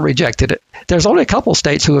hasn't rejected it. There's only a couple of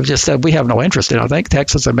states who have just said we have no interest in it. I think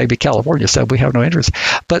Texas and maybe California said we have no interest.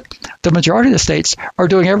 But the majority of the states are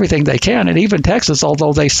doing everything they can. And even Texas,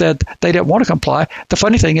 although they said they didn't want to comply, the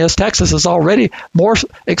funny thing is Texas is already more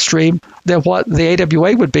extreme than what the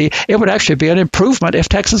AWA would be. It would actually be an improvement if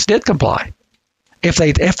Texas did comply. If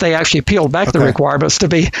they actually peeled back the requirements to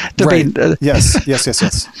be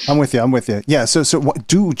yes. I'm with you. Yeah. So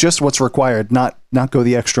do just what's required, not go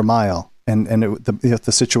the extra mile, and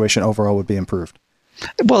the situation overall would be improved.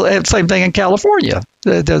 Well, same thing in California.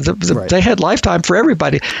 They had lifetime for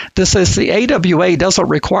everybody. This is the AWA doesn't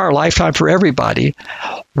require lifetime for everybody.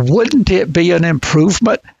 Wouldn't it be an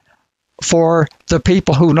improvement for the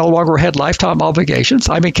people who no longer had lifetime obligations?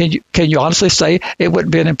 I mean, can you honestly say it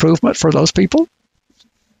wouldn't be an improvement for those people?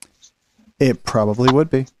 It probably would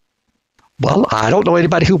be. Well, I don't know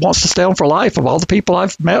anybody who wants to stay on for life. Of all the people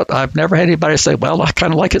I've met, I've never had anybody say, well, I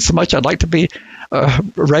kind of like it so much, I'd like to be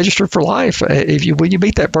registered for life. When you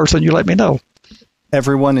meet that person, you let me know.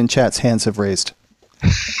 Everyone in chat's hands have raised.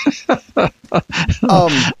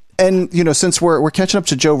 And, since we're catching up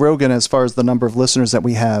to Joe Rogan as far as the number of listeners that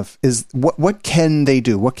we have, is what can they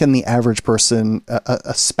do? What can the average person,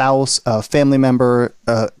 a spouse, a family member,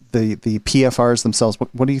 the PFRs themselves,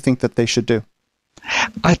 what do you think that they should do?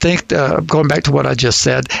 I think, going back to what I just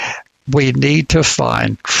said, we need to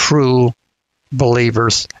find true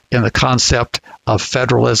believers in the concept of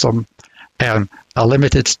federalism and a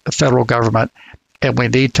limited federal government, and we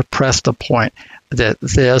need to press the point that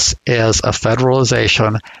this is a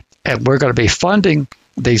federalization, and we're going to be funding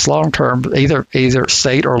these long-term, either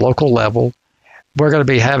state or local level. We're going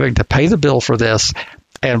to be having to pay the bill for this,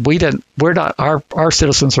 and our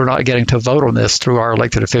citizens are not getting to vote on this through our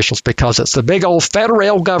elected officials because it's the big old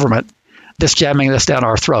federal government that's jamming this down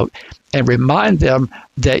our throat, and remind them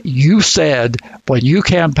that you said when you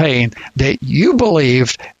campaigned that you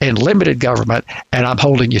believed in limited government, and I'm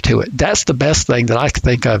holding you to it. That's the best thing that I can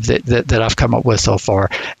think of that I've come up with so far,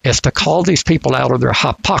 is to call these people out on their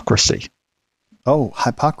hypocrisy. Oh,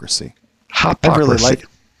 hypocrisy. Hypocrisy.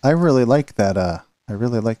 I really like that. I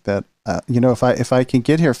really like that. If I can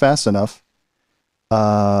get here fast enough,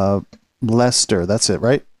 Lester, that's it,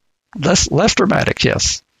 right? Lester Maddox,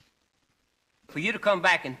 yes. For you to come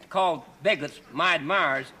back and call bigots my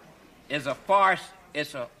admirers is a farce.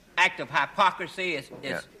 It's an act of hypocrisy.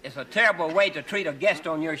 It's a terrible way to treat a guest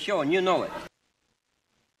on your show, and you know it.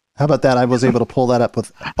 How about that? I was able to pull that up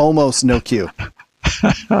with almost no cue.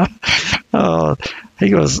 Oh,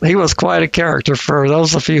 he was quite a character. For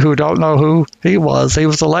those of you who don't know who he was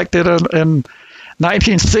elected in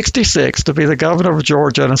 1966 to be the governor of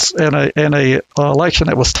Georgia in a election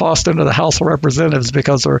that was tossed into the House of Representatives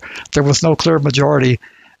because there was no clear majority,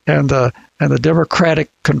 and the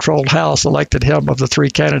Democratic-controlled House elected him of the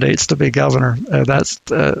three candidates to be governor.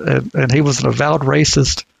 And he was an avowed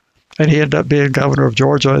racist, and he ended up being governor of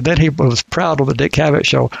Georgia. And then he was proud on the Dick Cavett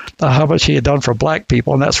show how much he had done for black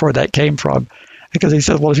people, and that's where that came from. Because he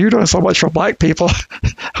said, well, if you're doing so much for black people,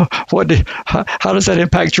 how does that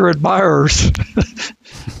impact your admirers?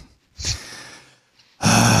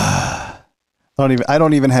 I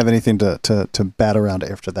don't even have anything to bat around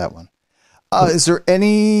after that one. Is there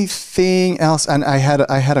anything else? And I had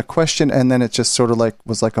a question, and then it just sort of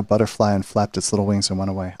was like a butterfly and flapped its little wings and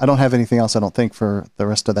went away. I don't have anything else, I don't think, for the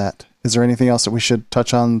rest of that. Is there anything else that we should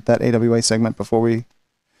touch on that AWA segment before we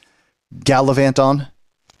gallivant on?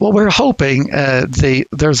 Well, we're hoping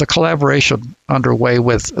there's a collaboration underway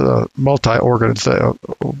with multiple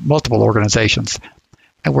organizations,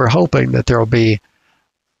 and we're hoping that there will be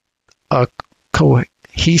a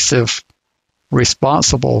cohesive,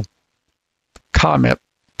 responsible comment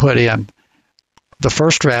put in. The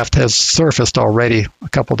first draft has surfaced already a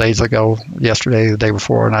couple days ago, yesterday, the day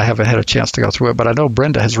before, and I haven't had a chance to go through it, but I know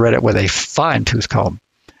Brenda has read it with a fine-tooth comb.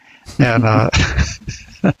 And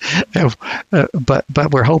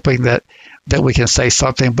but we're hoping that we can say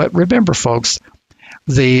something. But remember, folks,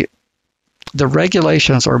 the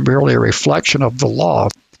regulations are merely a reflection of the law.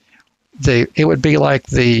 It would be like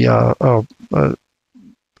the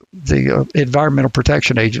Environmental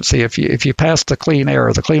Protection Agency. If you pass the Clean Air,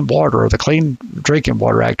 or the Clean Water, or the Clean Drinking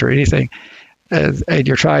Water Act, or anything, and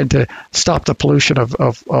you're trying to stop the pollution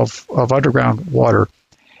of underground water,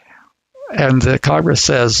 and the Congress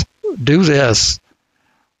says, do this,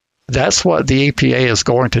 that's what the EPA is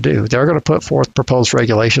going to do. They're going to put forth proposed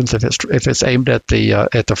regulations if it's aimed at the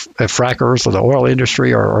frackers or the oil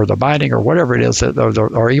industry or the mining or whatever it is,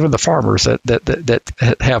 or even the farmers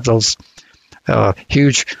that have those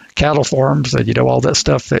huge cattle farms and all that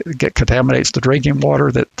stuff that contaminates the drinking water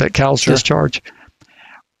that cows discharge.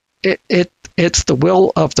 It's the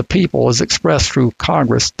will of the people as expressed through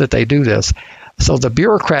Congress that they do this. So the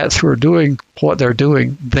bureaucrats who are doing what they're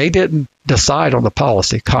doing, they didn't decide on the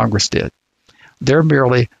policy. Congress did. They're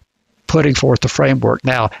merely putting forth the framework.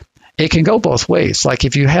 Now, it can go both ways. Like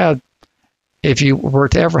if you were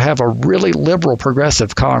to ever have a really liberal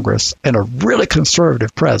progressive Congress and a really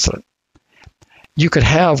conservative president, you could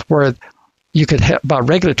have by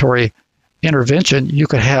regulatory intervention, you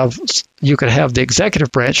could have the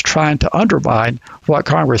executive branch trying to undermine what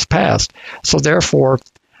Congress passed. So therefore,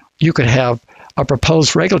 you could have a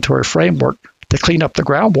proposed regulatory framework to clean up the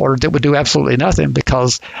groundwater that would do absolutely nothing,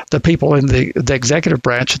 because the people in the executive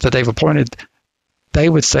branch that they've appointed, they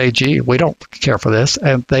would say, gee, we don't care for this,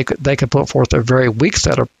 and they could put forth a very weak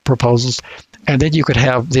set of proposals, and then you could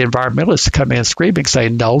have the environmentalists come in screaming,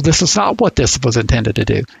 saying, no, this is not what this was intended to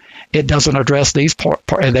do. It doesn't address these points,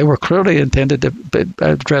 and they were clearly intended to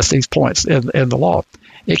address these points in the law.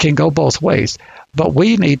 It can go both ways, but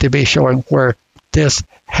we need to be showing where this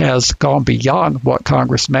has gone beyond what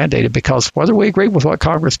Congress mandated, because whether we agree with what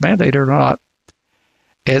Congress mandated or not,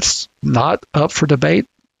 it's not up for debate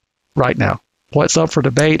right now. What's up for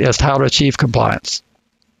debate is how to achieve compliance.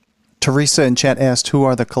 Teresa in chat asked, who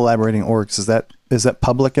are the collaborating orgs? Is that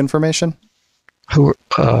public information?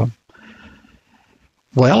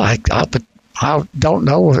 Well, I don't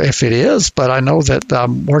know if it is, but I know that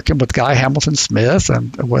I'm working with Guy Hamilton Smith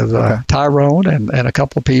and with Tyrone and a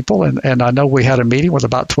couple of people. And I know we had a meeting with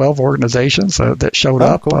about 12 organizations that showed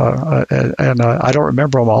up. Cool. And I don't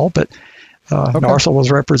remember them all, but NARSA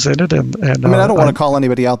was represented. And I mean, I don't want to call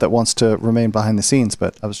anybody out that wants to remain behind the scenes,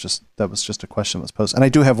 but that was just a question that was posed. And I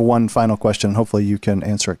do have one final question. Hopefully you can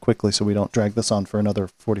answer it quickly so we don't drag this on for another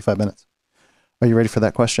 45 minutes. Are you ready for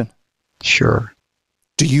that question? Sure.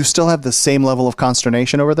 Do you still have the same level of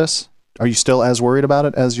consternation over this? are you still as worried about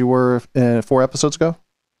it as you were 4 episodes ago?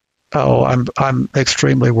 Oh, I'm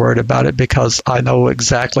extremely worried about it because I know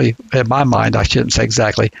exactly, in my mind, I shouldn't say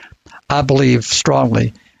exactly, I believe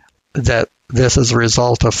strongly that this is a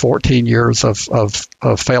result of 14 years of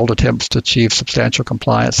failed attempts to achieve substantial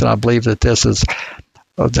compliance, and I believe that this is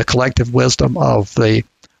the collective wisdom of the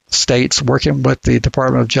states working with the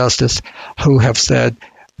Department of Justice, who have said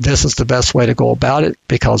this is the best way to go about it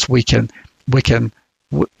because we can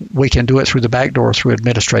do it through the back door through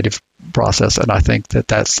administrative process, and I think that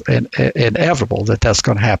that's inevitable that that's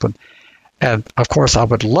going to happen. And of course, I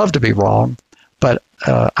would love to be wrong, but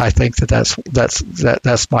I think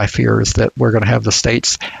that's my fear, is that we're going to have the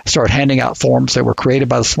states start handing out forms that were created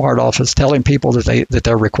by the Smart Office, telling people that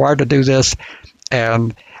they're required to do this,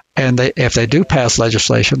 and if they do pass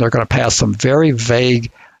legislation, they're going to pass some very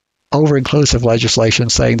vague, over-inclusive legislation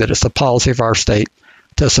saying that it's the policy of our state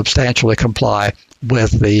to substantially comply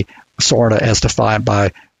with the SORNA as defined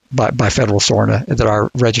by federal SORNA, that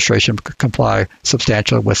our registration comply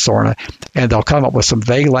substantially with SORNA, and they'll come up with some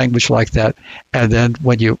vague language like that. And then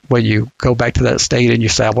when you go back to that state and you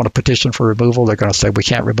say, I want a petition for removal, they're going to say, we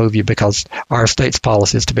can't remove you because our state's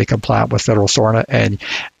policy is to be compliant with federal SORNA, and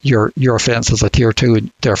your offense is a tier 2,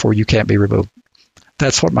 and therefore you can't be removed.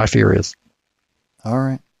 That's what my fear is. All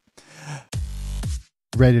right.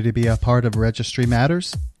 Ready to be a part of Registry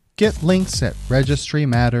Matters? Get links at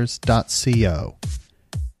registrymatters.co.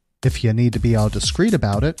 If you need to be all discreet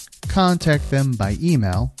about it, contact them by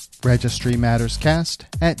email,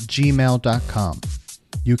 registrymatterscast@gmail.com.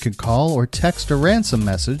 You can call or text a ransom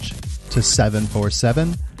message to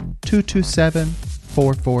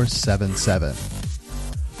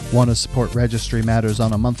 747-227-4477. Want to support Registry Matters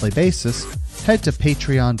on a monthly basis? Head to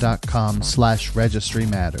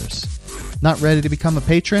patreon.com/registrymatters. Not ready to become a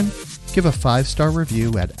patron? Give a 5-star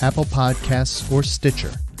review at Apple Podcasts or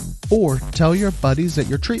Stitcher. Or tell your buddies at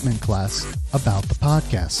your treatment class about the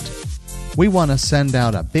podcast. We want to send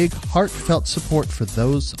out a big heartfelt support for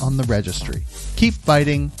those on the registry. Keep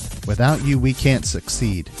fighting. Without you, we can't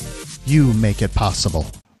succeed. You make it possible.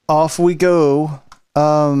 Off we go.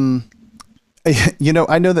 I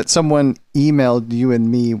know that someone emailed you and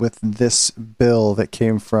me with this bill that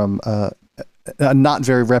came from a not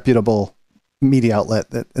very reputable media outlet,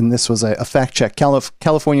 and this was a fact check.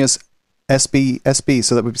 California's SB,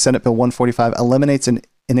 so that would be Senate Bill 145, eliminates an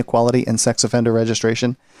inequality in sex offender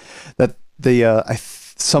registration. That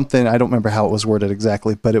something, I don't remember how it was worded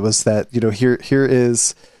exactly, but it was that, here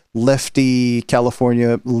is lefty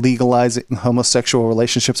California legalizing homosexual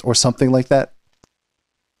relationships or something like that.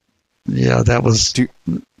 Yeah, that was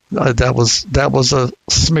a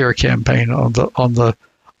smear campaign on the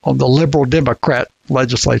liberal Democrat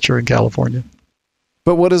legislature in California.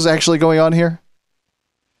 But what is actually going on here?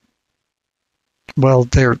 Well,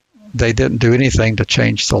 they didn't do anything to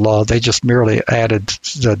change the law. They just merely added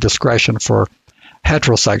the discretion for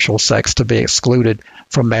heterosexual sex to be excluded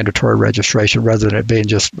from mandatory registration rather than it being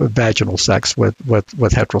just vaginal sex with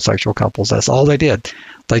heterosexual couples. That's all they did.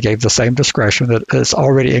 They gave the same discretion that is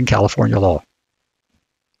already in California law.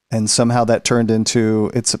 And somehow that turned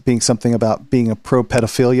into it's being something about being a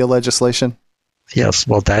pro-pedophilia legislation? Yes,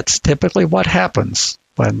 well, that's typically what happens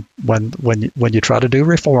when you try to do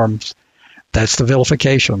reforms. That's the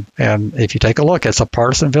vilification. And if you take a look, it's a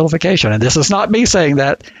partisan vilification. And this is not me saying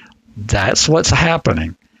that. That's what's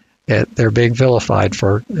happening. They're being vilified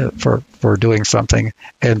for doing something,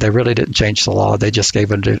 and they really didn't change the law. They just gave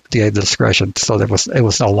the discretion. So there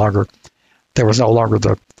was no longer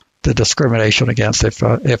the discrimination against if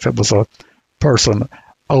it was a person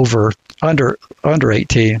under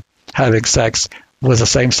 18 having sex with a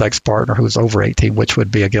same-sex partner who's over 18, which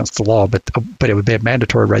would be against the law, but it would be a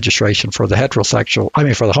mandatory registration for the homosexual,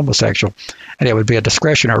 and it would be a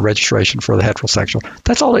discretionary registration for the heterosexual.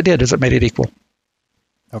 That's all it did, is it made it equal.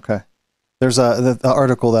 Okay. There's the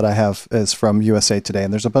article that I have is from USA Today,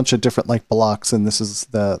 and there's a bunch of different blocks, and this is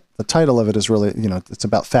the title of it is really, it's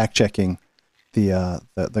about fact-checking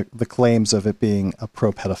the claims of it being a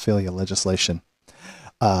pro-pedophilia legislation.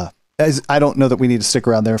 I don't know that we need to stick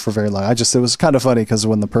around there for very long. It was kind of funny because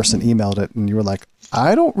when the person emailed it and you were like,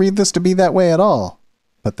 I don't read this to be that way at all.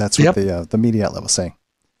 But that's what the media outlet was saying.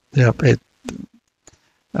 Yep.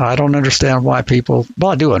 I don't understand why people, well,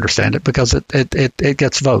 I do understand it because it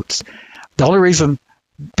gets votes. The only reason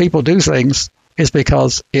people do things is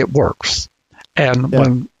because it works.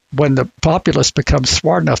 And when the populace becomes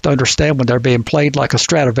smart enough to understand when they're being played like a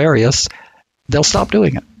Stradivarius, they'll stop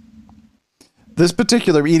doing it. This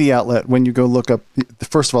particular media outlet, when you go look up,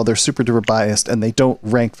 first of all, they're super duper biased, and they don't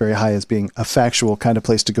rank very high as being a factual kind of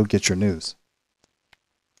place to go get your news.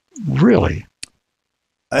 Really?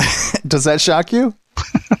 Does that shock you?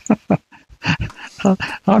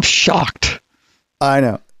 I'm shocked. I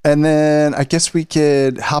know. And then I guess we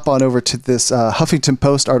could hop on over to this Huffington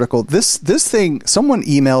Post article. This thing, someone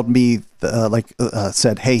emailed me,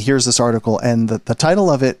 said, hey, here's this article. And the title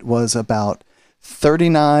of it was about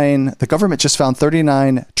 39, the government just found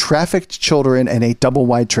 39 trafficked children in a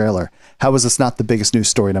double-wide trailer. How is this not the biggest news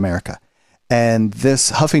story in America? And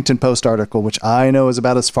this Huffington Post article, which I know is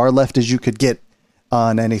about as far left as you could get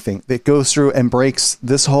on anything, that goes through and breaks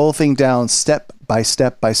this whole thing down step by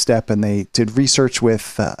step by step. And they did research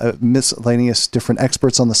with miscellaneous different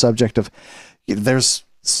experts on the subject of, there's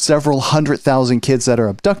several 100,000 kids that are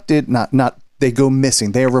abducted, not they go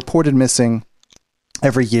missing. They are reported missing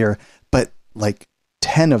every year, but like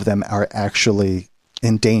 10 of them are actually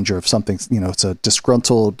in danger of something. It's a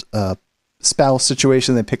disgruntled spouse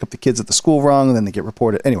situation. They pick up the kids at the school wrong, and then they get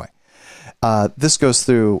reported. Anyway, this goes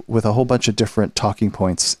through with a whole bunch of different talking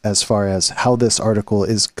points as far as how this article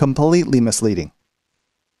is completely misleading.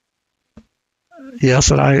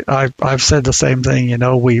 Yes, and I've said the same thing.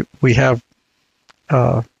 We have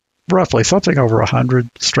roughly something over 100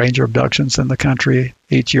 stranger abductions in the country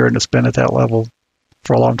each year, and it's been at that level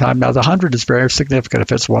for a long time. Now, the 100 is very significant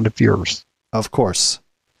if it's one of yours. Of course.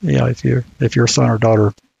 Yeah, if your son or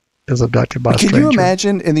daughter is abducted by a stranger. Can you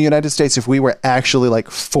imagine in the United States if we were actually like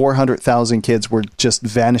 400,000 kids were just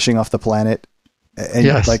vanishing off the planet? And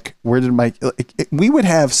yes. Like, where did we would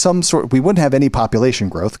have we wouldn't have any population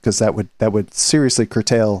growth, because that would seriously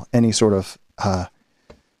curtail any sort of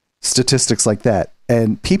statistics like that.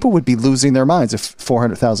 And people would be losing their minds if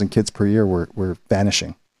 400,000 kids per year were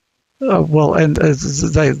vanishing. And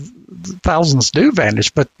thousands do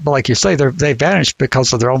vanish, but like you say, they vanish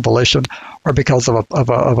because of their own volition, or because of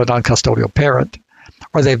a non-custodial parent,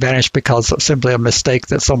 or they vanish because of simply a mistake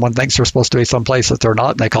that someone thinks they're supposed to be someplace that they're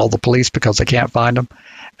not, and they call the police because they can't find them.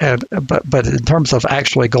 But in terms of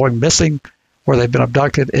actually going missing, where they've been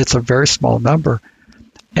abducted, it's a very small number.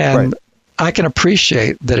 And right. I can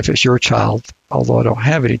appreciate that if it's your child, although I don't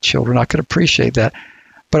have any children, I could appreciate that.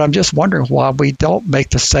 But I'm just wondering why we don't make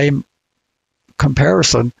the same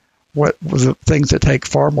comparison with the things that take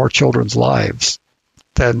far more children's lives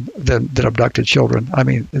than abducted children. I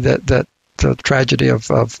mean, that the tragedy of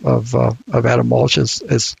Adam Walsh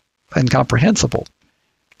is incomprehensible.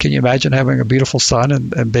 Can you imagine having a beautiful son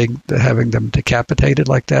and having them decapitated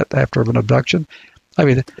like that after an abduction? I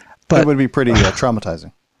mean, it would be pretty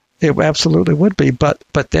traumatizing. It absolutely would be. But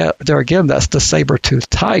there again, that's the saber-toothed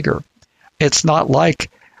tiger. It's not like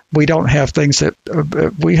we don't have things that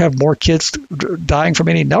we have more kids dying from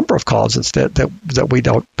any number of causes that we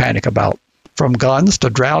don't panic about, from guns to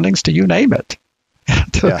drownings to you name it.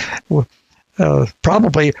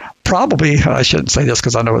 Probably I shouldn't say this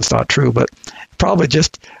because I know it's not true, but probably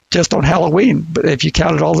just on Halloween. But if you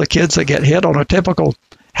counted all the kids that get hit on a typical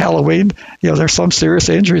Halloween, there's some serious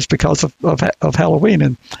injuries because of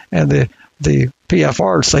Halloween, and the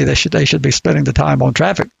PFRs say they should be spending the time on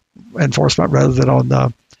traffic enforcement rather than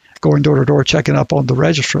on going door to door checking up on the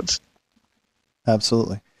registrants.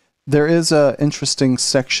 Absolutely. There is a interesting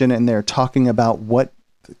section in there talking about what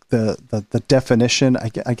the definition,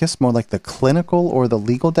 I guess more like the clinical or the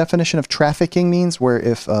legal definition of trafficking means, where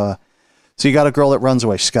if so you got a girl that runs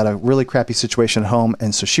away, she's got a really crappy situation at home,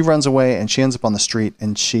 and so she runs away and she ends up on the street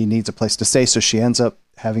and she needs a place to stay, so she ends up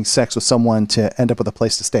having sex with someone to end up with a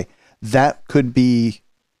place to stay. That could be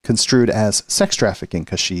construed as sex trafficking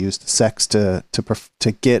because she used sex to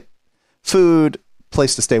get food,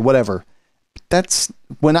 place to stay, whatever. That's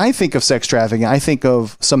when I think of sex trafficking, I think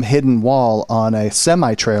of some hidden wall on a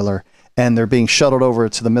semi-trailer and they're being shuttled over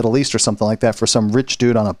to the Middle East or something like that for some rich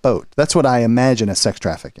dude on a boat. That's what I imagine as sex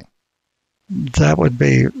trafficking. That would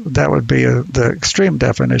be the extreme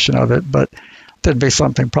definition of it, but there'd be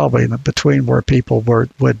something probably in between where people would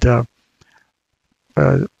there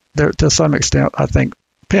to some extent, I think,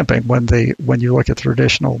 pimping. When you look at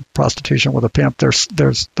traditional prostitution with a pimp, there's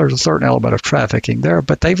a certain element of trafficking there,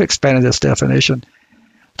 but they've expanded this definition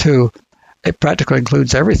to it practically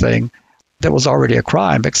includes everything that was already a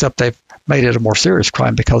crime, except they've made it a more serious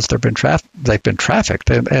crime because they've been trafficked,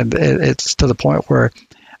 and it's to the point where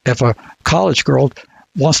if a college girl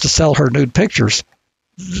wants to sell her nude pictures,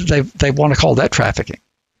 they want to call that trafficking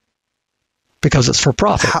because it's for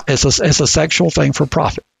profit. It's a sexual thing for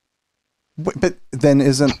profit. But then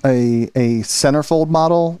isn't a centerfold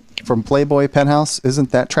model from Playboy Penthouse, isn't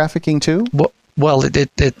that trafficking too? Well,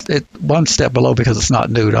 it one step below because it's not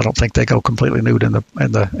nude. I don't think they go completely nude in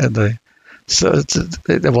the. So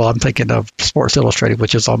I'm thinking of Sports Illustrated,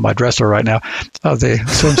 which is on my dresser right now, the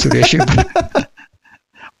swimsuit issue.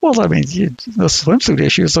 Well, I mean, the swimsuit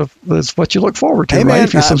issue is what you look forward to, hey,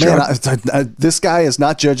 right? Man, this guy is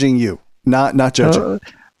not judging you. Not judging.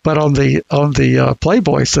 But on the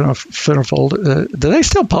Playboy centerfold, do they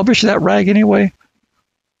still publish that rag anyway?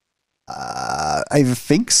 I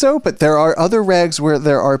think so, but there are other rags where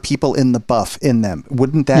there are people in the buff in them.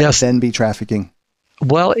 Wouldn't that then be trafficking?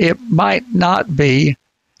 Well, it might not be,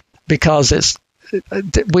 because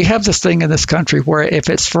we have this thing in this country where if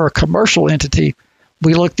it's for a commercial entity,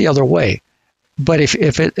 we look the other way. But if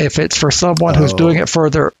it's for someone who's doing it for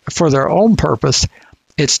their own purpose,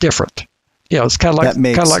 it's different. It's kind of like, that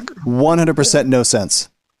makes 100% no sense.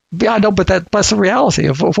 Yeah, I know, but that's the reality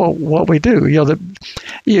of what we do. I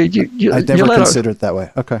never considered it that way.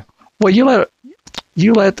 Okay. Well, you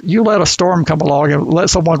let a storm come along and let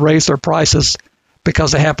someone raise their prices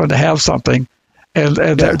because they happen to have something, and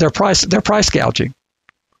they're price gouging.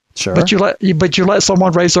 Sure. But you let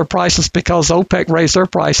someone raise their prices because OPEC raised their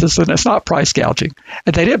prices, and it's not price gouging.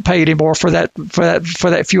 And they didn't pay any more for that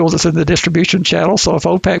fuel that's in the distribution channel. So if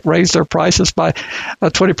OPEC raised their prices by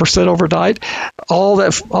 20% overnight, all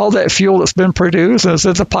that fuel that's been produced and is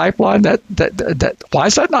in the pipeline, that why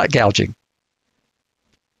is that not gouging?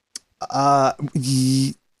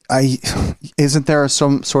 Isn't there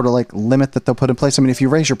some sort of like limit that they'll put in place? I mean, if you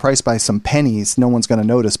raise your price by some pennies, no one's going to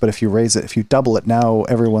notice. But if you double it, now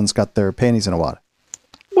everyone's got their panties in a wad.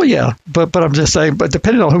 Well, yeah, but I'm just saying. But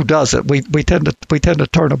depending on who does it, we tend to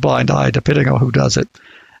turn a blind eye depending on who does it,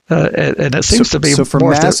 and it seems to be so for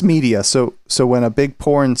mass media. So when a big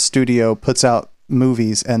porn studio puts out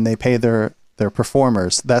movies and they pay their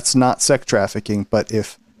performers, that's not sex trafficking. But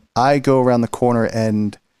if I go around the corner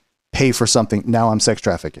and pay for something, now I'm sex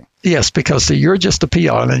trafficking. Yes, because you're just a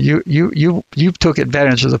peon, and you took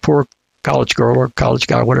advantage of the poor college girl or college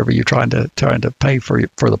guy, whatever you're trying to pay for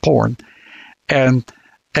the porn, and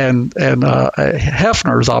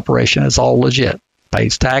Hefner's operation is all legit,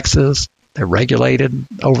 pays taxes, they're regulated,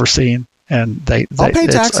 overseen, and I'll pay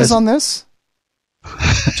taxes on this.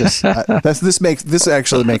 This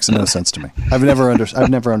actually makes no sense to me. I've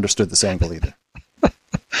never understood this angle either.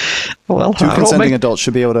 Well, two consenting adults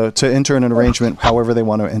should be able to enter in an arrangement however they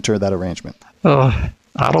want to enter that arrangement. I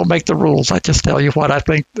don't make the rules. I just tell you what I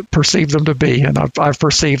perceive them to be, and I've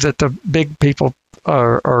perceived that the big people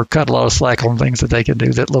are cut a lot of slack on things that they can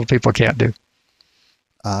do that little people can't do.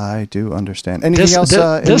 I do understand. Anything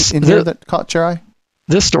else in here that caught your eye?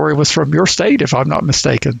 This story was from your state, if I'm not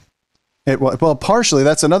mistaken. Well, partially.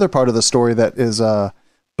 That's another part of the story that is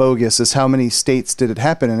bogus, is how many states did it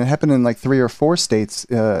happen? And it happened in like 3 or 4 states,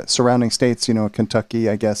 surrounding states, Kentucky,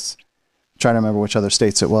 I guess. I'm trying to remember which other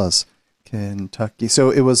states it was. Kentucky. So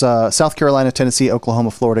it was South Carolina, Tennessee,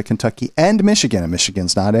 Oklahoma, Florida, Kentucky, and Michigan. And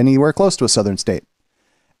Michigan's not anywhere close to a southern state.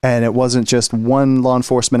 And it wasn't just one law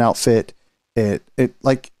enforcement outfit. It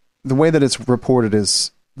like the way that it's reported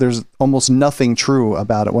is there's almost nothing true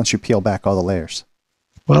about it once you peel back all the layers.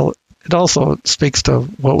 Well, it also speaks to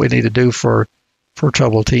what we need to do for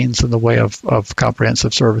troubled teens in the way of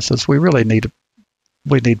comprehensive services. We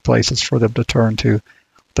need places for them to turn to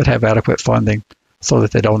that have adequate funding so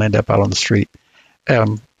that they don't end up out on the street.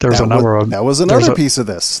 That was another piece of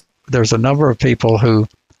this. There's a number of people who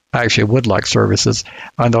actually would like services.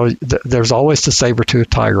 I know there's always the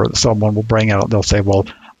saber-toothed tiger that someone will bring out. They'll say, well,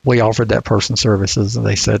 we offered that person services and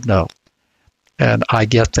they said no. And I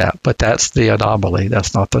get that, but that's the anomaly.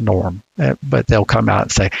 That's not the norm. But they'll come out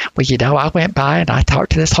and say, well, I went by and I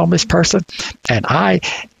talked to this homeless person and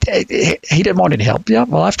he didn't want any help. Yeah,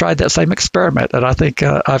 well, I've tried that same experiment that I think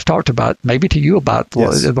I've talked about, maybe to you about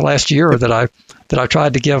in the last year that I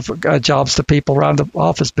tried to give jobs to people around the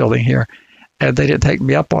office building here, and they didn't take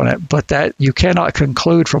me up on it. But that you cannot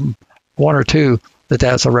conclude from 1 or 2 that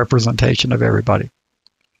that's a representation of everybody.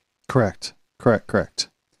 Correct.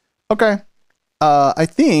 Okay. I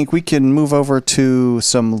think we can move over to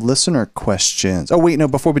some listener questions. Oh wait, no!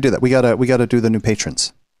 Before we do that, we gotta do the new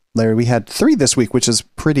patrons. Larry, we had 3 this week, which is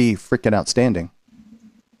pretty freaking outstanding.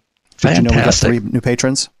 Did you know we got 3 new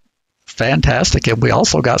patrons? Fantastic, and we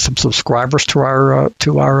also got some subscribers to our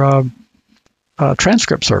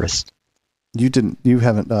transcript service. You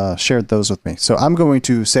haven't shared those with me, so I'm going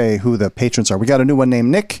to say who the patrons are. We got a new one named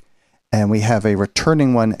Nick, and we have a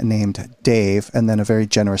returning one named Dave, and then a very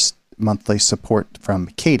generous monthly support from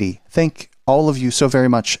Katie. Thank all of you so very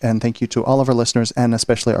much, and thank you to all of our listeners and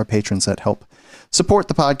especially our patrons that help support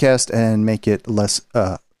the podcast and make it less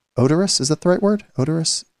odorous. Is that the right word?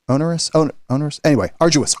 Onerous? Anyway,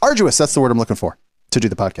 arduous. That's the word I'm looking for to do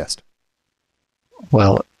the podcast.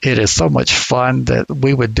 Well, it is so much fun that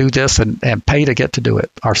we would do this and pay to get to do it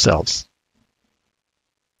ourselves.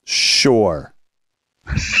 Sure.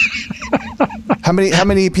 How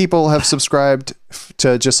many people have subscribed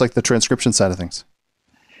to just like the transcription side of things?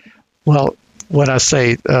 Well, when I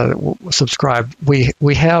say subscribe,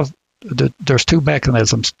 we have there's two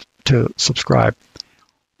mechanisms to subscribe.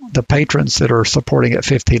 The patrons that are supporting at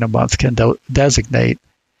 $15 a month can designate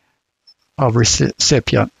a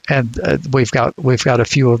recipient, and we've got a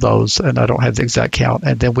few of those, and I don't have the exact count.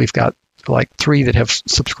 And then we've got like 3 that have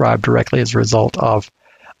subscribed directly as a result of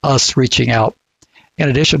us reaching out. In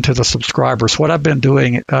addition to the subscribers, what I've been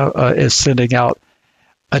doing is sending out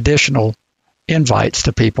additional invites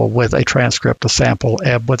to people with a transcript, a sample,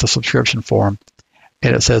 and with a subscription form.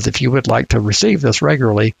 And it says, if you would like to receive this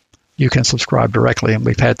regularly, you can subscribe directly. And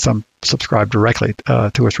we've had some subscribe directly,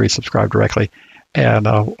 2 or 3 subscribe directly. And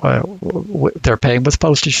they're paying with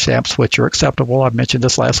postage stamps, which are acceptable. I mentioned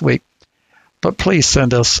this last week. But please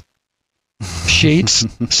send us sheets.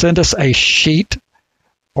 Send us a sheet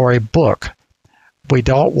or a book. We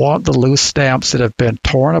don't want the loose stamps that have been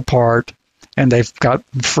torn apart and they've got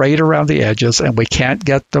frayed around the edges, and we can't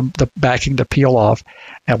get the backing to peel off.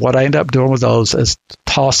 And what I end up doing with those is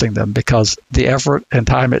tossing them, because the effort and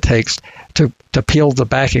time it takes to peel the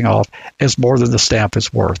backing off is more than the stamp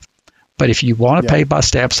is worth. But if you want to pay by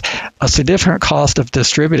stamps, a significant cost of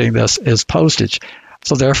distributing this is postage.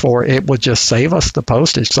 So therefore, it would just save us the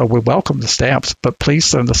postage. So we welcome the stamps, but please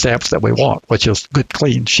send the stamps that we want, which is good,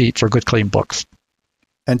 clean sheets or good, clean books.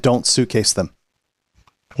 And don't suitcase them.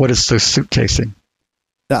 What is the suitcasing?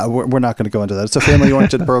 No, we're not going to go into that. It's a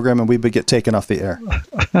family-oriented program, and we would get taken off the air.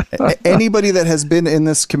 Anybody that has been in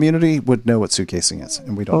this community would know what suitcasing is,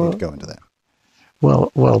 and we don't need to go into that.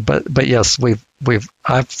 Well, but yes,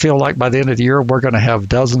 I feel like by the end of the year we're going to have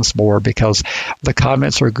dozens more, because the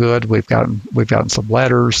comments are good. We've gotten some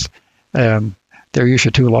letters, and they're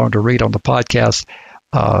usually too long to read on the podcast.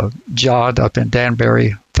 John up in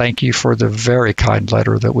Danbury, thank you for the very kind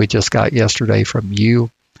letter that we just got yesterday from you.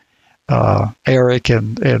 Eric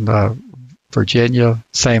in Virginia,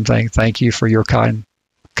 same thing. Thank you for your kind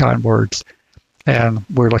words. And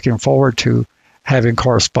we're looking forward to having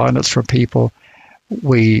correspondence from people.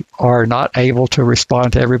 We are not able to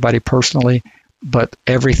respond to everybody personally, but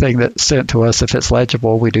everything that's sent to us, if it's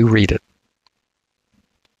legible, we do read it.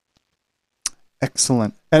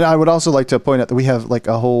 Excellent. And I would also like to point out that we have like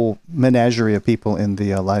a whole menagerie of people in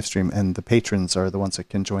the live stream, and the patrons are the ones that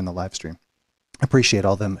can join the live stream. I appreciate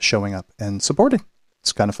all them showing up and supporting.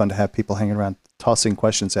 It's kind of fun to have people hanging around, tossing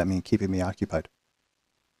questions at me and keeping me occupied.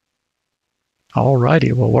 All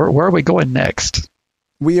righty. Well, where are we going next?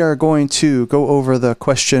 We are going to go over the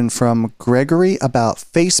question from Gregory about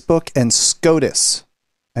Facebook and SCOTUS.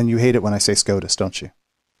 And you hate it when I say SCOTUS, don't you?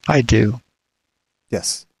 I do.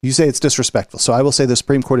 Yes. You say it's disrespectful, so I will say the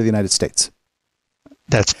Supreme Court of the United States.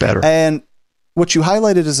 That's better. And what you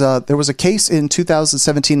highlighted is there was a case in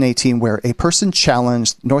 2017-18 where a person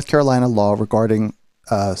challenged North Carolina law regarding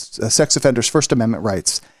sex offenders' First Amendment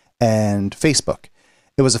rights and Facebook.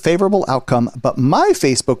 It was a favorable outcome, but my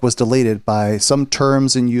Facebook was deleted by some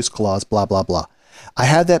terms and use clause, blah, blah, blah. I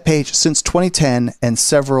had that page since 2010 and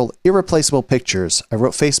several irreplaceable pictures. I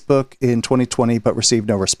wrote Facebook in 2020, but received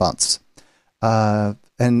no response. And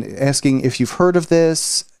asking if you've heard of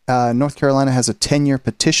this. North Carolina has a 10-year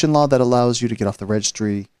petition law that allows you to get off the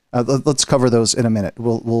registry. Let's cover those in a minute.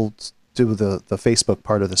 We'll do the Facebook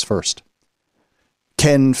part of this first.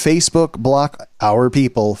 Can Facebook block our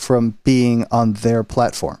people from being on their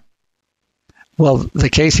platform? Well, the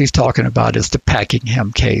case he's talking about is the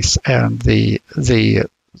Packingham case, and the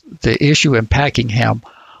issue in Packingham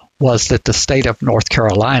was that the state of North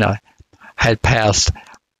Carolina had passed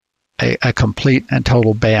a complete and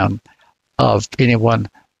total ban of anyone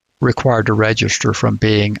required to register from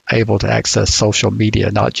being able to access social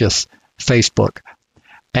media, not just Facebook.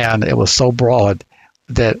 And it was so broad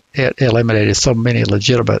that it eliminated so many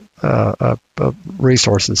legitimate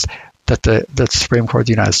resources that the Supreme Court of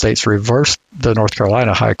the United States reversed the North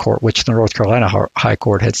Carolina High Court, which the North Carolina High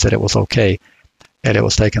Court had said it was okay, and it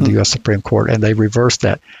was taken to the U.S. Supreme Court, and they reversed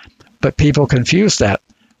that. But people confused that.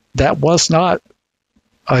 That was not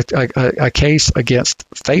a case against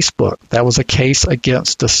Facebook. That was a case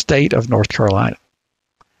against the state of North Carolina.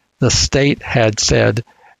 The state had said,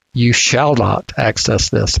 you shall not access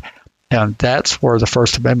this. And that's where the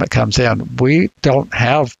First Amendment comes in. We don't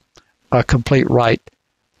have a complete right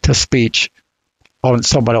to speech on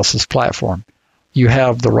someone else's platform. You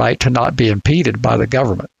have the right to not be impeded by the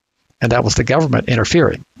government. And that was the government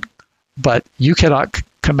interfering. But you cannot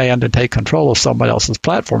command and take control of someone else's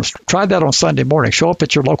platforms. Try that on Sunday morning. Show up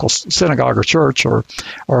at your local synagogue or church or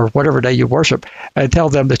whatever day you worship and tell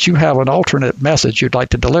them that you have an alternate message you'd like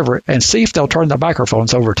to deliver, and see if they'll turn the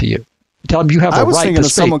microphones over to you. Tell them you have I a was right thinking to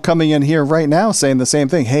of speak. someone coming in here right now saying the same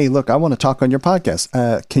thing. Hey, look, I want to talk on your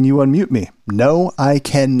podcast. Can you unmute me? No, I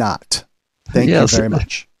cannot. Thank you very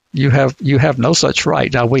much. You have no such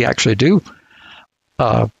right. Now, we actually do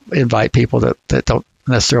invite people that don't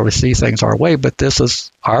necessarily see things our way, but this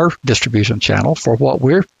is our distribution channel for what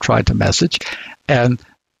we're trying to message. And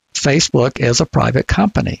Facebook is a private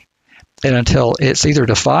company. And until it's either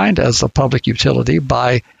defined as a public utility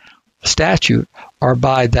by statute or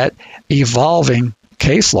by that evolving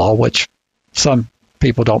case law, which some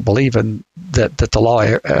people don't believe in, that the law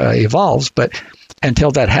evolves, but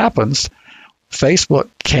until that happens, Facebook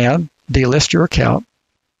can delist your account,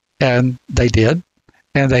 and they did,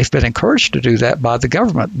 and they've been encouraged to do that by the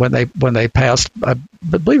government when they passed, I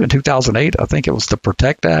believe in 2008, I think it was the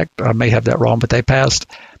Protect Act. I may have that wrong, but they passed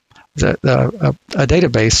a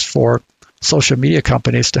database for social media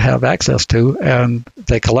companies to have access to, and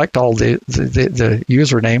they collect all the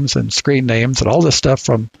usernames and screen names and all this stuff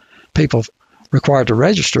from people required to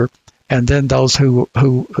register, and then those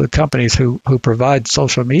companies who provide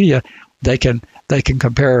social media, they can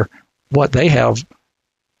compare what they have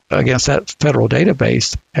against that federal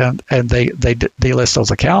database, and they delist those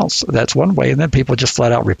accounts. That's one way, and then people just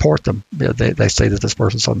flat out report them. They say that this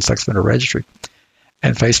person's on the sex offender registry,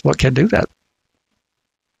 and Facebook can do that.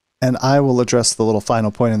 And I will address the little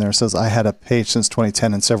final point in there. It says, I had a page since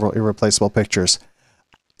 2010 and several irreplaceable pictures.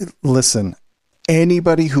 Listen,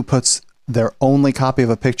 anybody who puts their only copy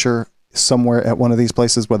of a picture somewhere at one of these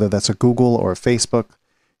places, whether that's a Google or a Facebook,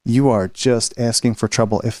 you are just asking for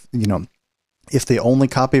trouble. If the only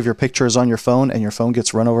copy of your picture is on your phone and your phone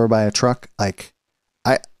gets run over by a truck,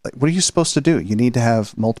 what are you supposed to do? You need to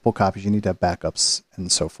have multiple copies. You need to have backups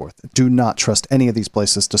and so forth. Do not trust any of these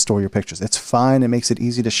places to store your pictures. It's fine. It makes it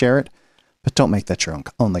easy to share it, but don't make that your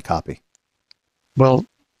only copy. Well,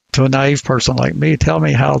 to a naive person like me, tell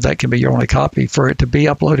me how that can be your only copy. For it to be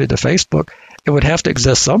uploaded to Facebook, it would have to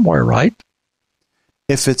exist somewhere, right?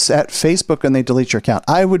 If it's at Facebook and they delete your account,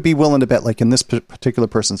 I would be willing to bet, like in this particular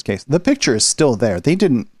person's case, the picture is still there. They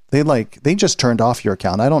just turned off your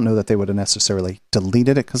account. I don't know that they would have necessarily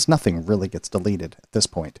deleted it, because nothing really gets deleted at this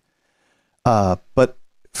point. But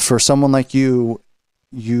for someone like you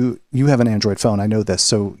have an Android phone. I know this.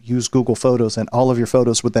 So use Google Photos, and all of your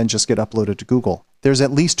photos would then just get uploaded to Google. There's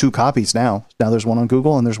at least 2 copies now. Now there's one on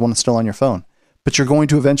Google and there's one still on your phone. But you're going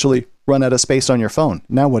to eventually run out of space on your phone.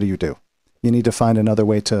 Now what do? You need to find another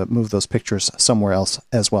way to move those pictures somewhere else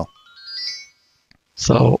as well.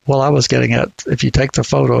 So, I was getting at, if you take the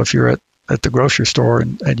photo, if you're at the grocery store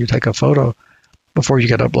and you take a photo before you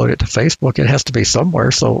get uploaded to Facebook, it has to be somewhere.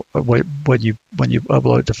 So when you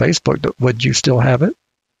upload it to Facebook, would you still have it?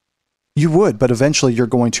 You would, but eventually you're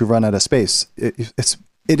going to run out of space. It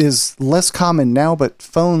is less common now, but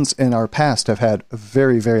phones in our past have had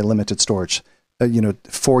very, very limited storage.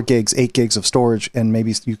 4 gigs, 8 gigs of storage, and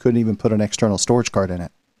maybe you couldn't even put an external storage card in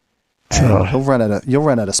it. And you'll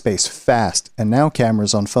run out of space fast. And now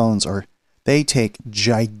cameras on phones they take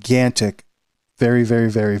gigantic, very, very,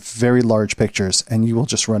 very, very large pictures, and you will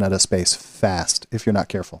just run out of space fast if you're not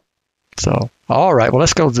careful. So, all right. Well,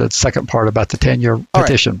 let's go to the second part about the 10-year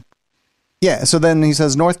petition. Right. Yeah. So then he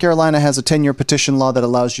says, North Carolina has a 10-year petition law that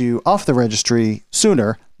allows you off the registry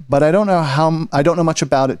sooner, but I don't know much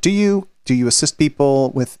about it. Do you assist people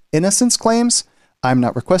with innocence claims? I'm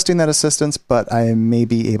not requesting that assistance, but I may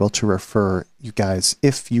be able to refer you guys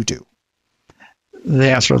if you do.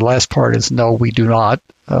 The answer to the last part is no, we do not.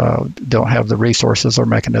 Don't have the resources or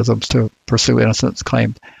mechanisms to pursue innocence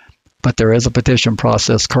claims. But there is a petition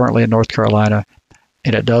process currently in North Carolina,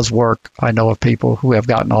 and it does work. I know of people who have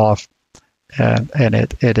gotten off, and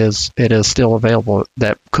it is still available.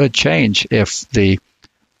 That could change if the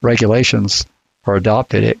regulations are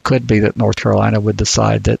adopted. It could be that North Carolina would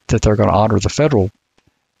decide that they're going to honor the federal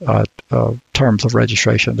terms of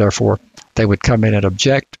registration. Therefore, they would come in and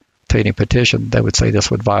object to any petition. They would say this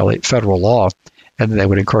would violate federal law, and then they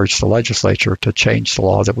would encourage the legislature to change the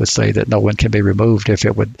law that would say that no one can be removed if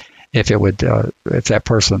that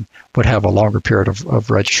person would have a longer period of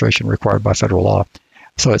registration required by federal law.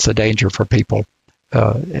 So it's a danger for people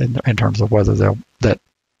in terms of whether that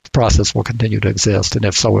process will continue to exist, and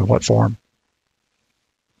if so, in what form.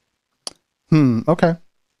 Okay.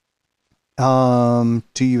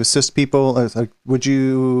 Do you assist people? Would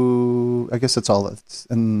you? I guess that's all.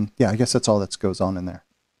 I guess that's all that goes on in there.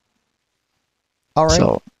 All right.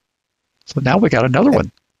 So now we got another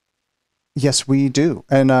one. Yes, we do.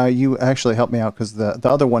 And you actually helped me out, because the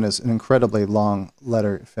other one is an incredibly long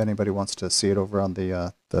letter. If anybody wants to see it over on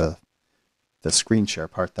the screen share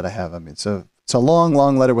part that I have, I mean, it's a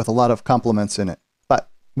long letter with a lot of compliments in it. But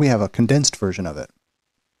we have a condensed version of it.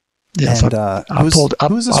 Yes, And I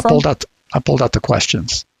pulled out the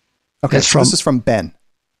questions. Okay, so this is from Ben.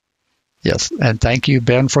 Yes, and thank you,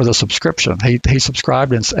 Ben, for the subscription. He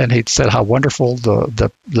subscribed and he said how wonderful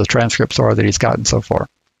the transcripts are that he's gotten so far.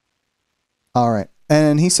 All right.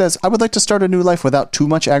 And he says, I would like to start a new life without too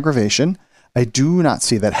much aggravation. I do not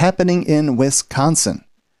see that happening in Wisconsin.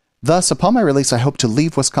 Thus, upon my release, I hope to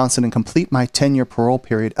leave Wisconsin and complete my 10-year parole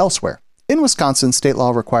period elsewhere. In Wisconsin, state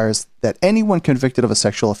law requires that anyone convicted of a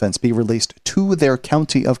sexual offense be released to their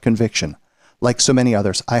county of conviction. Like so many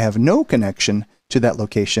others, I have no connection to that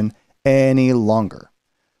location any longer.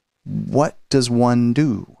 What does one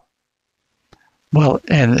do? Well,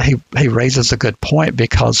 and he raises a good point,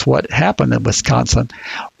 because what happened in Wisconsin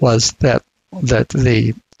was that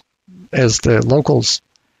as the locals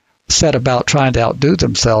set about trying to outdo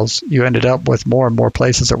themselves, you ended up with more and more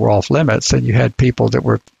places that were off limits, and you had people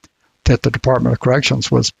that the Department of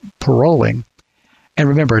Corrections was paroling. And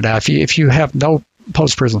remember now, if you have no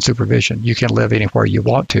post-prison supervision, you can live anywhere you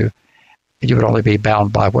want to. You would only be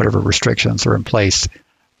bound by whatever restrictions are in place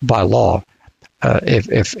by law.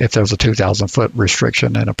 If there's a 2,000-foot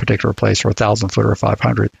restriction in a particular place, or 1,000-foot or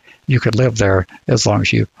 500, you could live there as long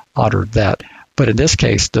as you honored that. But in this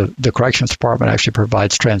case, the Corrections Department actually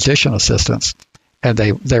provides transition assistance, and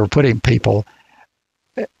they were putting people,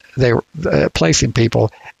 they were placing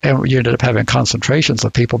people, and you ended up having concentrations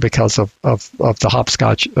of people because of the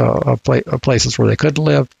hopscotch of places where they couldn't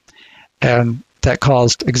live, and that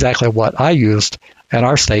caused exactly what I used in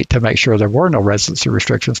our state to make sure there were no residency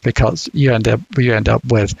restrictions, because you end up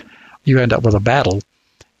with a battle.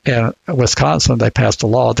 In Wisconsin, they passed a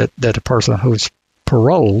law that a person who's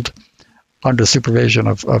paroled under supervision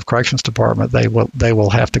of Corrections Department, they will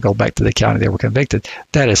have to go back to the county they were convicted.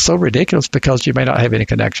 That is so ridiculous, because you may not have any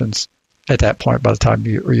connections at that point by the time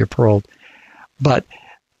you're paroled. But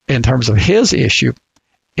in terms of his issue,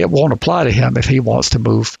 it won't apply to him if he wants to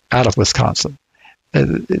move out of Wisconsin.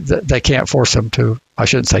 They can't force him to. I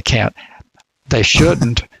shouldn't say can't. They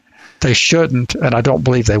shouldn't. They shouldn't, and I don't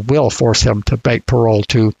believe they will force him to make parole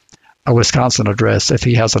to a Wisconsin address if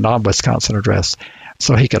he has a non-Wisconsin address.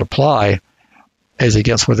 So he could apply as he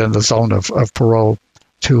gets within the zone of parole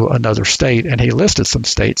to another state, and he listed some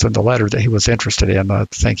states in the letter that he was interested in. I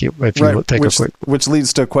think which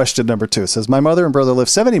leads to question number 2. It says, my mother and brother live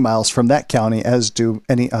 70 miles from that county, as do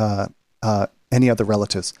any other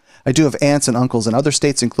relatives. I do have aunts and uncles in other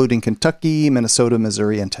states, including Kentucky, Minnesota,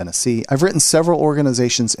 Missouri, and Tennessee. I've written several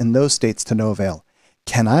organizations in those states to no avail.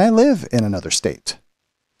 Can I live in another state?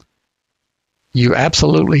 You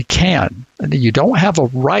absolutely can. You don't have a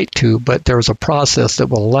right to, but there's a process that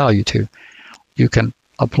will allow you to. You can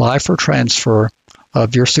apply for transfer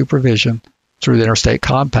of your supervision through the Interstate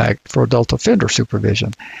Compact for adult offender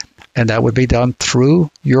supervision, and that would be done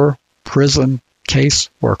through your prison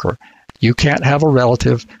caseworker. You can't have a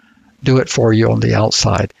relative do it for you on the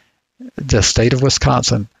outside. The state of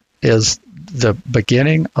Wisconsin is the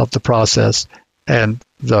beginning of the process, and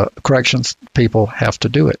the corrections people have to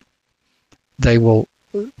do it. I would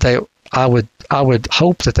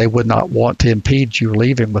hope that they would not want to impede you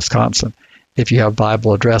leaving Wisconsin if you have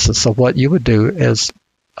viable addresses. So what you would do is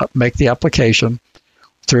make the application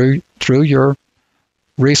through your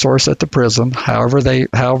resource at the prison, however they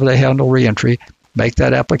handle reentry. Make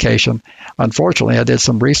that application. Unfortunately, I did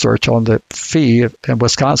some research on the fee, and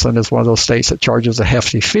Wisconsin is one of those states that charges a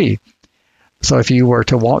hefty fee. So if you were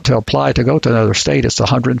to want to apply to go to another state, it's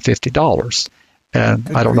 $150. And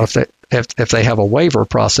I don't know if they have a waiver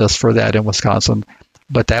process for that in Wisconsin,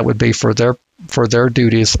 but that would be for their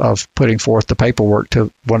duties of putting forth the paperwork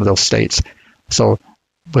to one of those states. So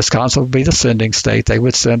Wisconsin would be the sending state. They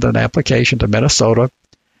would send an application to Minnesota,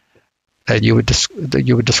 and you would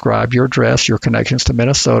describe your address, your connections to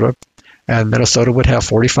Minnesota, and Minnesota would have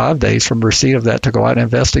 45 days from receipt of that to go out and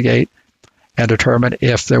investigate and determine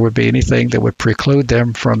if there would be anything that would preclude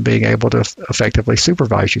them from being able to effectively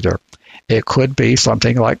supervise you there. It could be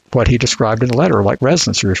something like what he described in the letter, like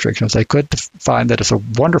residency restrictions. They could find that it's a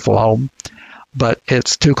wonderful home, but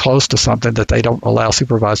it's too close to something that they don't allow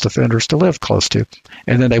supervised offenders to live close to,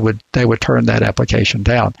 and then they would turn that application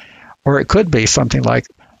down. Or it could be something like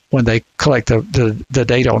when they collect the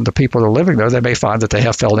data on the people that are living there, they may find that they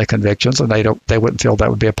have felony convictions, and they wouldn't feel that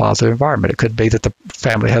would be a positive environment. It could be that the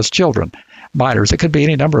family has children, minors. It could be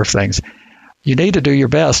any number of things. You need to do your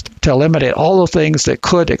best to eliminate all the things that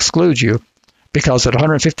could exclude you, because at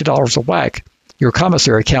 $150 a whack, your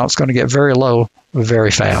commissary account is going to get very low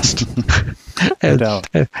very fast. and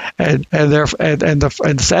the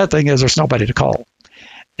sad thing is there's nobody to call.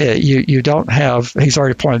 You don't have. He's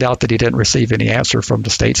already pointed out that he didn't receive any answer from the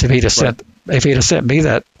states. If he'd have sent me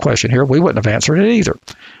that question here, we wouldn't have answered it either.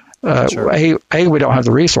 Sure. A, we don't have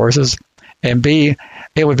the resources, and B,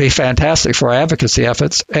 it would be fantastic for advocacy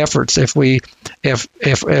efforts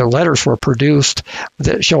if letters were produced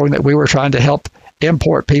that showing that we were trying to help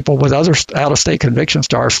import people with other out-of-state convictions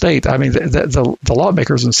to our state. I mean, the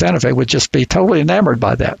lawmakers in Santa Fe would just be totally enamored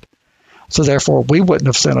by that. So therefore, we wouldn't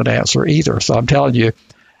have sent an answer either. So I'm telling you,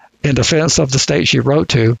 in defense of the states you wrote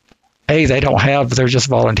to, A, they don't have, they're just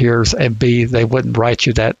volunteers, and B, they wouldn't write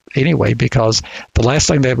you that anyway, because the last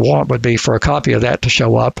thing they'd want would be for a copy of that to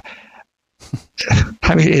show up.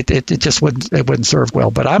 I mean, it just wouldn't serve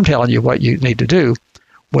well. But I'm telling you what you need to do,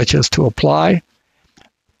 which is to apply,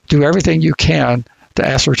 do everything you can to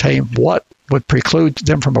ascertain what would preclude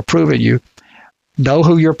them from approving you. Know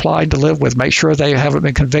who you're applying to live with. Make sure they haven't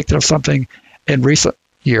been convicted of something in recent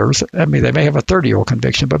years. I mean, they may have a 30-year-old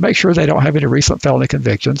conviction, but make sure they don't have any recent felony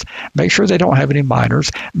convictions. Make sure they don't have any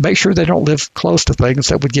minors. Make sure they don't live close to things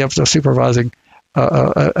that would give the supervising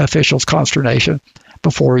officials consternation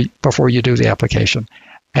before you do the application.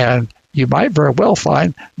 And you might very well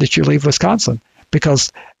find that you leave Wisconsin,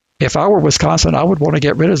 because if I were Wisconsin, I would want to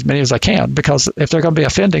get rid of as many as I can, because if they're going to be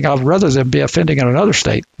offending, I'd rather them be offending in another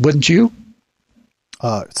state. Wouldn't you?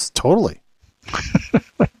 It's totally.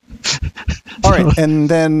 All right, and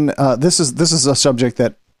then this is a subject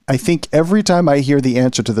that I think every time I hear the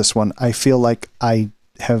answer to this one, I feel like I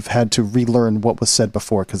have had to relearn what was said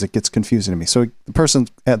before because it gets confusing to me. So the person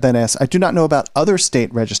then asks, I do not know about other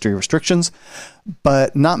state registry restrictions,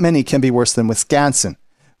 but not many can be worse than Wisconsin.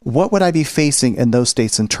 What would I be facing in those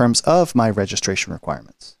states in terms of my registration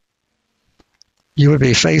requirements? You would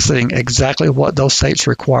be facing exactly what those states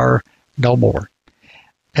require, no more.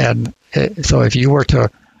 And so if you were to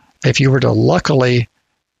luckily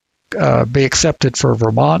be accepted for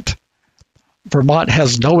Vermont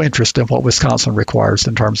has no interest in what Wisconsin requires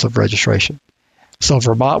in terms of registration. So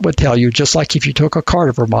Vermont would tell you, just like if you took a car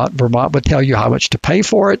to Vermont would tell you how much to pay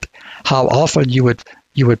for it, how often you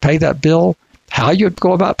would pay that bill, how you'd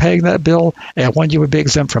go about paying that bill, and when you would be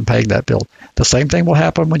exempt from paying that bill. The same thing will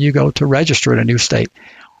happen when you go to register in a new state.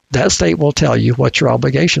 That state will tell you what your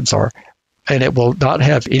obligations are, and it will not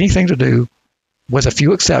have anything to do, with a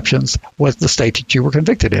few exceptions, with the state that you were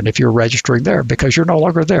convicted in if you're registering there, because you're no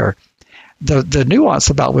longer there. The nuance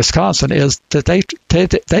about Wisconsin is that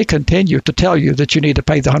they continue to tell you that you need to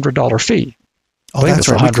pay the $100 fee. Oh, that's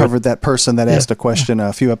right. We covered that person that asked a question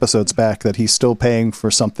a few episodes back that he's still paying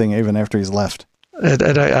for something even after he's left. And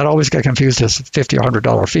I'd always get confused as $50 or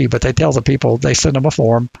 $100 fee, but they tell the people, they send them a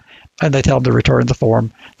form, and they tell them to return the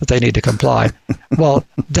form that they need to comply. Well,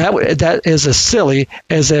 that is as silly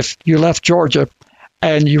as if you left Georgia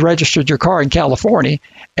and you registered your car in California,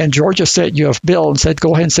 and Georgia sent you a bill and said,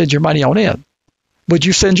 go ahead and send your money on in. Would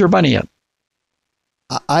you send your money in?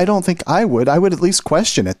 I don't think I would. I would at least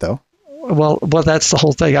question it, though. Well, that's the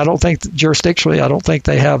whole thing. I don't think jurisdictionally, I don't think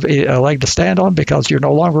they have a leg to stand on, because you're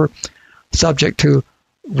no longer subject to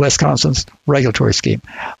Wisconsin's regulatory scheme.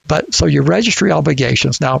 But so your registry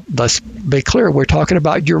obligations, now let's be clear, we're talking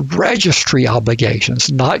about your registry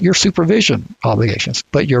obligations, not your supervision obligations,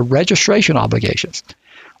 but your registration obligations.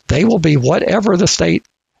 They will be whatever the state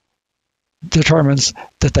determines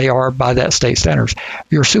that they are by that state standards.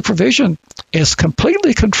 Your supervision is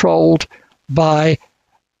completely controlled by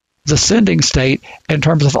the sending state in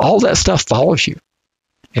terms of all that stuff follows you.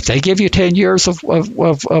 If they give you 10 years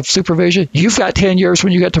of supervision, you've got 10 years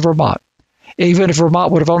when you get to Vermont, even if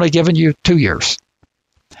Vermont would have only given you 2 years.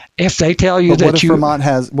 If they tell you what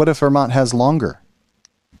if Vermont has longer?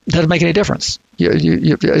 Doesn't make any difference.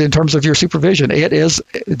 In terms of your supervision, it is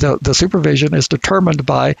the supervision is determined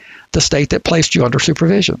by the state that placed you under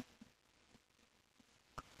supervision.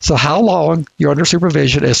 So how long you're under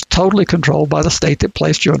supervision is totally controlled by the state that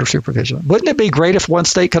placed you under supervision. Wouldn't it be great if one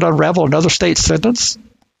state could unravel another state's sentence?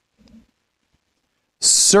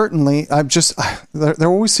 Certainly. There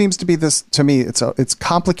always seems to be this, to me, it's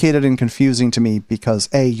complicated and confusing to me because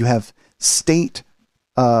you have state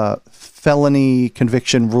felony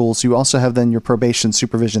conviction rules. You also have then your probation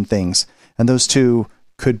supervision things. And those two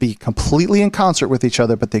could be completely in concert with each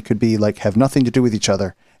other, but they could be have nothing to do with each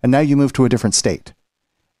other. And now you move to a different state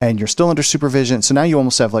and you're still under supervision. So now you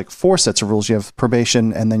almost have 4 sets of rules. You have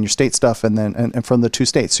probation and then your state stuff and from the 2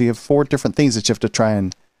 states. So you have 4 different things that you have to try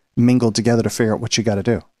and mingle together to figure out what you got to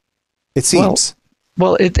do. It seems.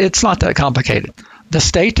 Well, it's not that complicated. The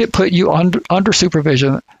state that put you under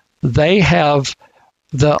supervision, they have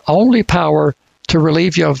the only power to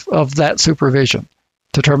relieve you of that supervision,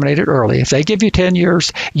 to terminate it early. If they give you 10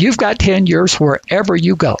 years, you've got 10 years wherever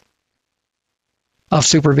you go of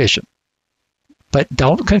supervision. But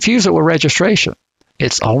don't confuse it with registration.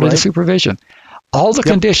 It's only the supervision. All the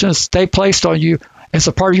conditions they placed on you, as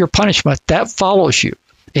a part of your punishment, that follows you.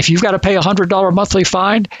 If you've got to pay a $100 monthly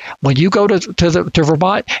fine, when you go to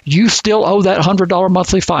Vermont, you still owe that $100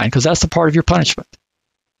 monthly fine because that's a part of your punishment.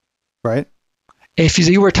 Right. If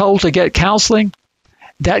you were told to get counseling,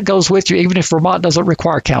 that goes with you, even if Vermont doesn't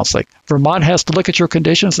require counseling. Vermont has to look at your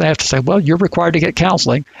conditions. They have to say, well, you're required to get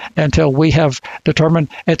counseling until we have determined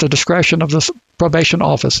at the discretion of the probation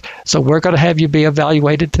office. So we're going to have you be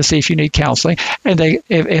evaluated to see if you need counseling. And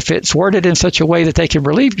if it's worded in such a way that they can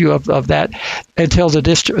relieve you of that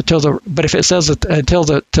but if it says until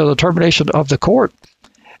the termination of the court,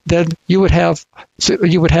 then you would have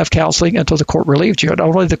counseling until the court relieved you. And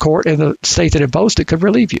only the court in the state that imposed it could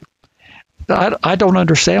relieve you. I don't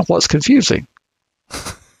understand what's confusing.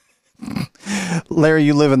 Larry,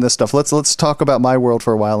 you live in this stuff. Let's talk about my world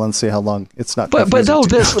for a while and see how long it's not. But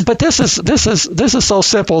this is so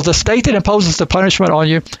simple. The state that imposes the punishment on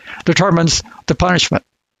you determines the punishment.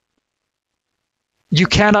 You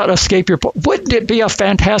cannot escape your. Wouldn't it be a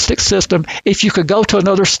fantastic system if you could go to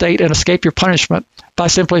another state and escape your punishment by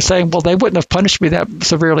simply saying, "Well, they wouldn't have punished me that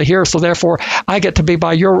severely here, so therefore I get to be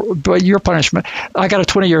by your punishment. I got a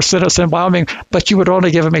 20-year sentence in Wyoming, but you would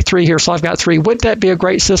only given me 3 here, so I've got 3." Wouldn't that be a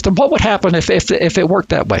great system? What would happen if it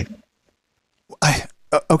worked that way?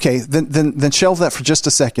 Okay, then shelve that for just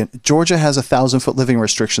a second. Georgia has 1,000-foot living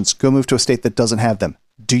restrictions. Go move to a state that doesn't have them.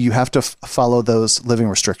 Do you have to follow those living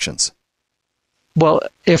restrictions? Well,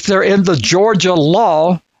 if they're in the Georgia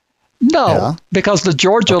law, no, because the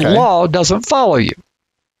Georgia law doesn't follow you.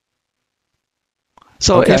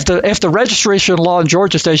 So if the registration law in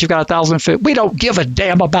Georgia says you've got 1,000 feet, we don't give a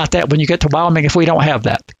damn about that when you get to Wyoming if we don't have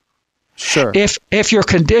that. Sure. If your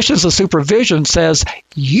conditions of supervision says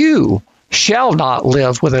you shall not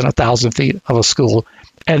live within 1,000 feet of a school,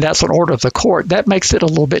 and that's an order of the court, that makes it a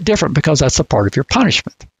little bit different because that's a part of your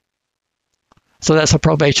punishment. So that's a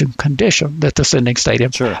probation condition that the sending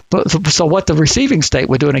state. Sure. So what the receiving state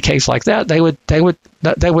would do in a case like that, they would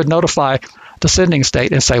notify the sending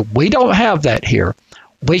state and say, we don't have that here.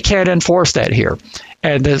 We can't enforce that here.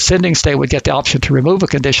 And the sending state would get the option to remove a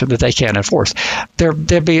condition that they can't enforce.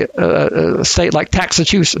 There'd be a state like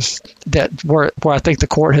Massachusetts where I think the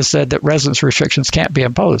court has said that residence restrictions can't be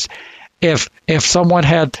imposed. If someone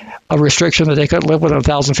had a restriction that they couldn't live within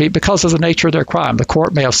 1,000 feet because of the nature of their crime, the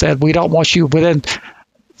court may have said, we don't want you within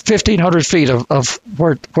 1,500 feet of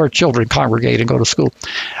where children congregate and go to school.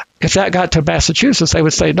 If that got to Massachusetts, they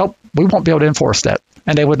would say, nope, we won't be able to enforce that.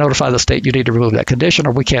 And they would notify the state, you need to remove that condition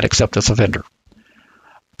or we can't accept this offender.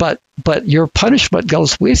 But your punishment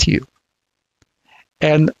goes with you.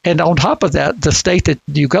 And on top of that, the state that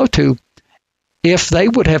you go to, if they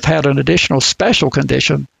would have had an additional special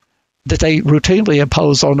condition that they routinely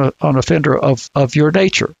impose on an offender of your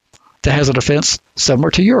nature that has an offense similar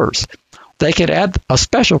to yours, they can add a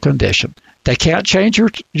special condition. They can't change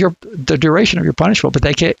the duration of your punishment, but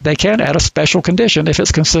they can add a special condition if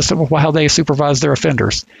it's consistent with how they supervise their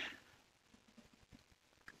offenders.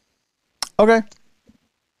 Okay.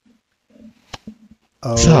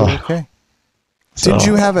 Okay. Did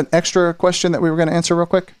you have an extra question that we were going to answer real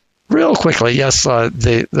quick? Real quickly, yes. A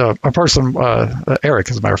person, Eric,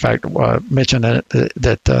 as a matter of fact, mentioned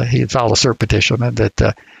that he had filed a cert petition and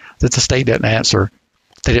that the state didn't answer.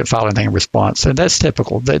 They didn't file anything in response. And that's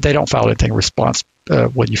typical. They don't file anything in response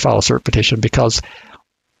when you file a cert petition because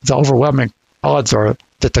the overwhelming odds are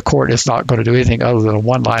that the court is not going to do anything other than a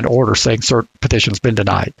one-line order saying cert petition's been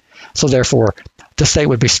denied. So therefore, the state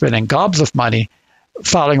would be spending gobs of money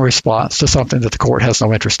filing a response to something that the court has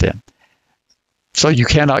no interest in. So you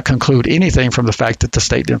cannot conclude anything from the fact that the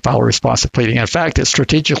state didn't file a response to pleading. In fact, it's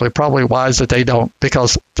strategically probably wise that they don't,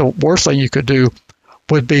 because the worst thing you could do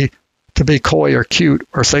would be to be coy or cute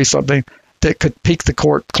or say something that could pique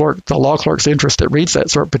the law clerk's interest that reads that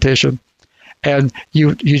cert petition, and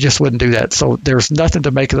you just wouldn't do that. So there's nothing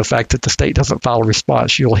to make of the fact that the state doesn't file a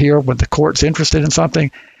response. You'll hear when the court's interested in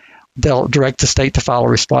something, they'll direct the state to file a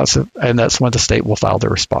response, and that's when the state will file their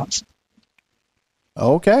response.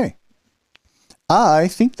 Okay. I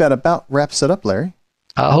think that about wraps it up, Larry.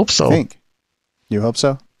 I hope so. You hope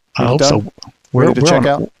so? I hope so. Ready to check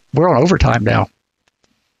out? We're on overtime now.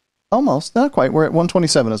 Almost. Not quite. We're at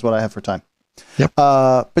 1:27 is what I have for time. Yep.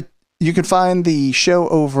 But you can find the show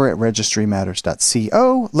over at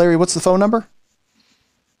registrymatters.co. Larry, what's the phone number?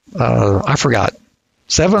 I forgot.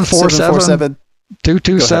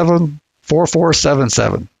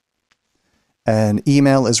 747-227-4477. And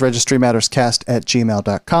email is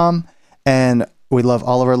registrymatterscast@gmail.com. And we love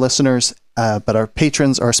all of our listeners, but our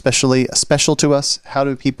patrons are especially special to us. How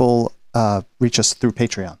do people reach us through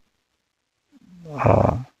Patreon?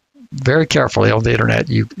 Very carefully on the internet.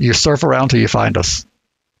 You surf around till you find us.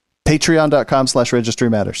 Patreon.com/registry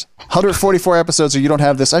matters. 144 episodes, or you don't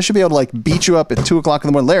have this. I should be able to like beat you up at 2 o'clock in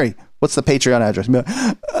the morning. Larry, what's the Patreon address?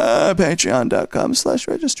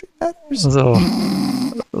 Patreon.com/registry matters. So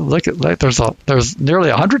look at there's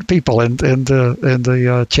nearly 100 people in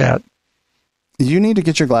the chat. You need to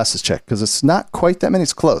get your glasses checked because it's not quite that many.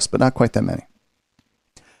 It's close, but not quite that many.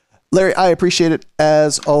 Larry, I appreciate it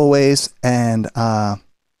as always, and I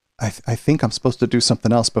think I'm supposed to do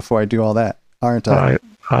something else before I do all that, aren't I?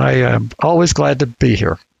 I am always glad to be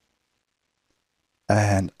here.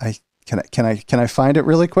 And can I find it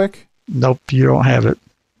really quick? Nope, you don't have it.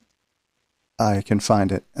 I can find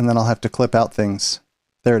it, and then I'll have to clip out things.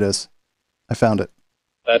 There it is. I found it.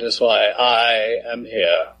 That is why I am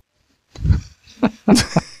here.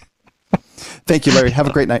 Thank you, Larry. Have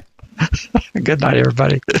a great night. Good night,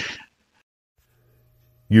 everybody.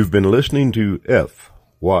 You've been listening to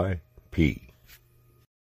FYP.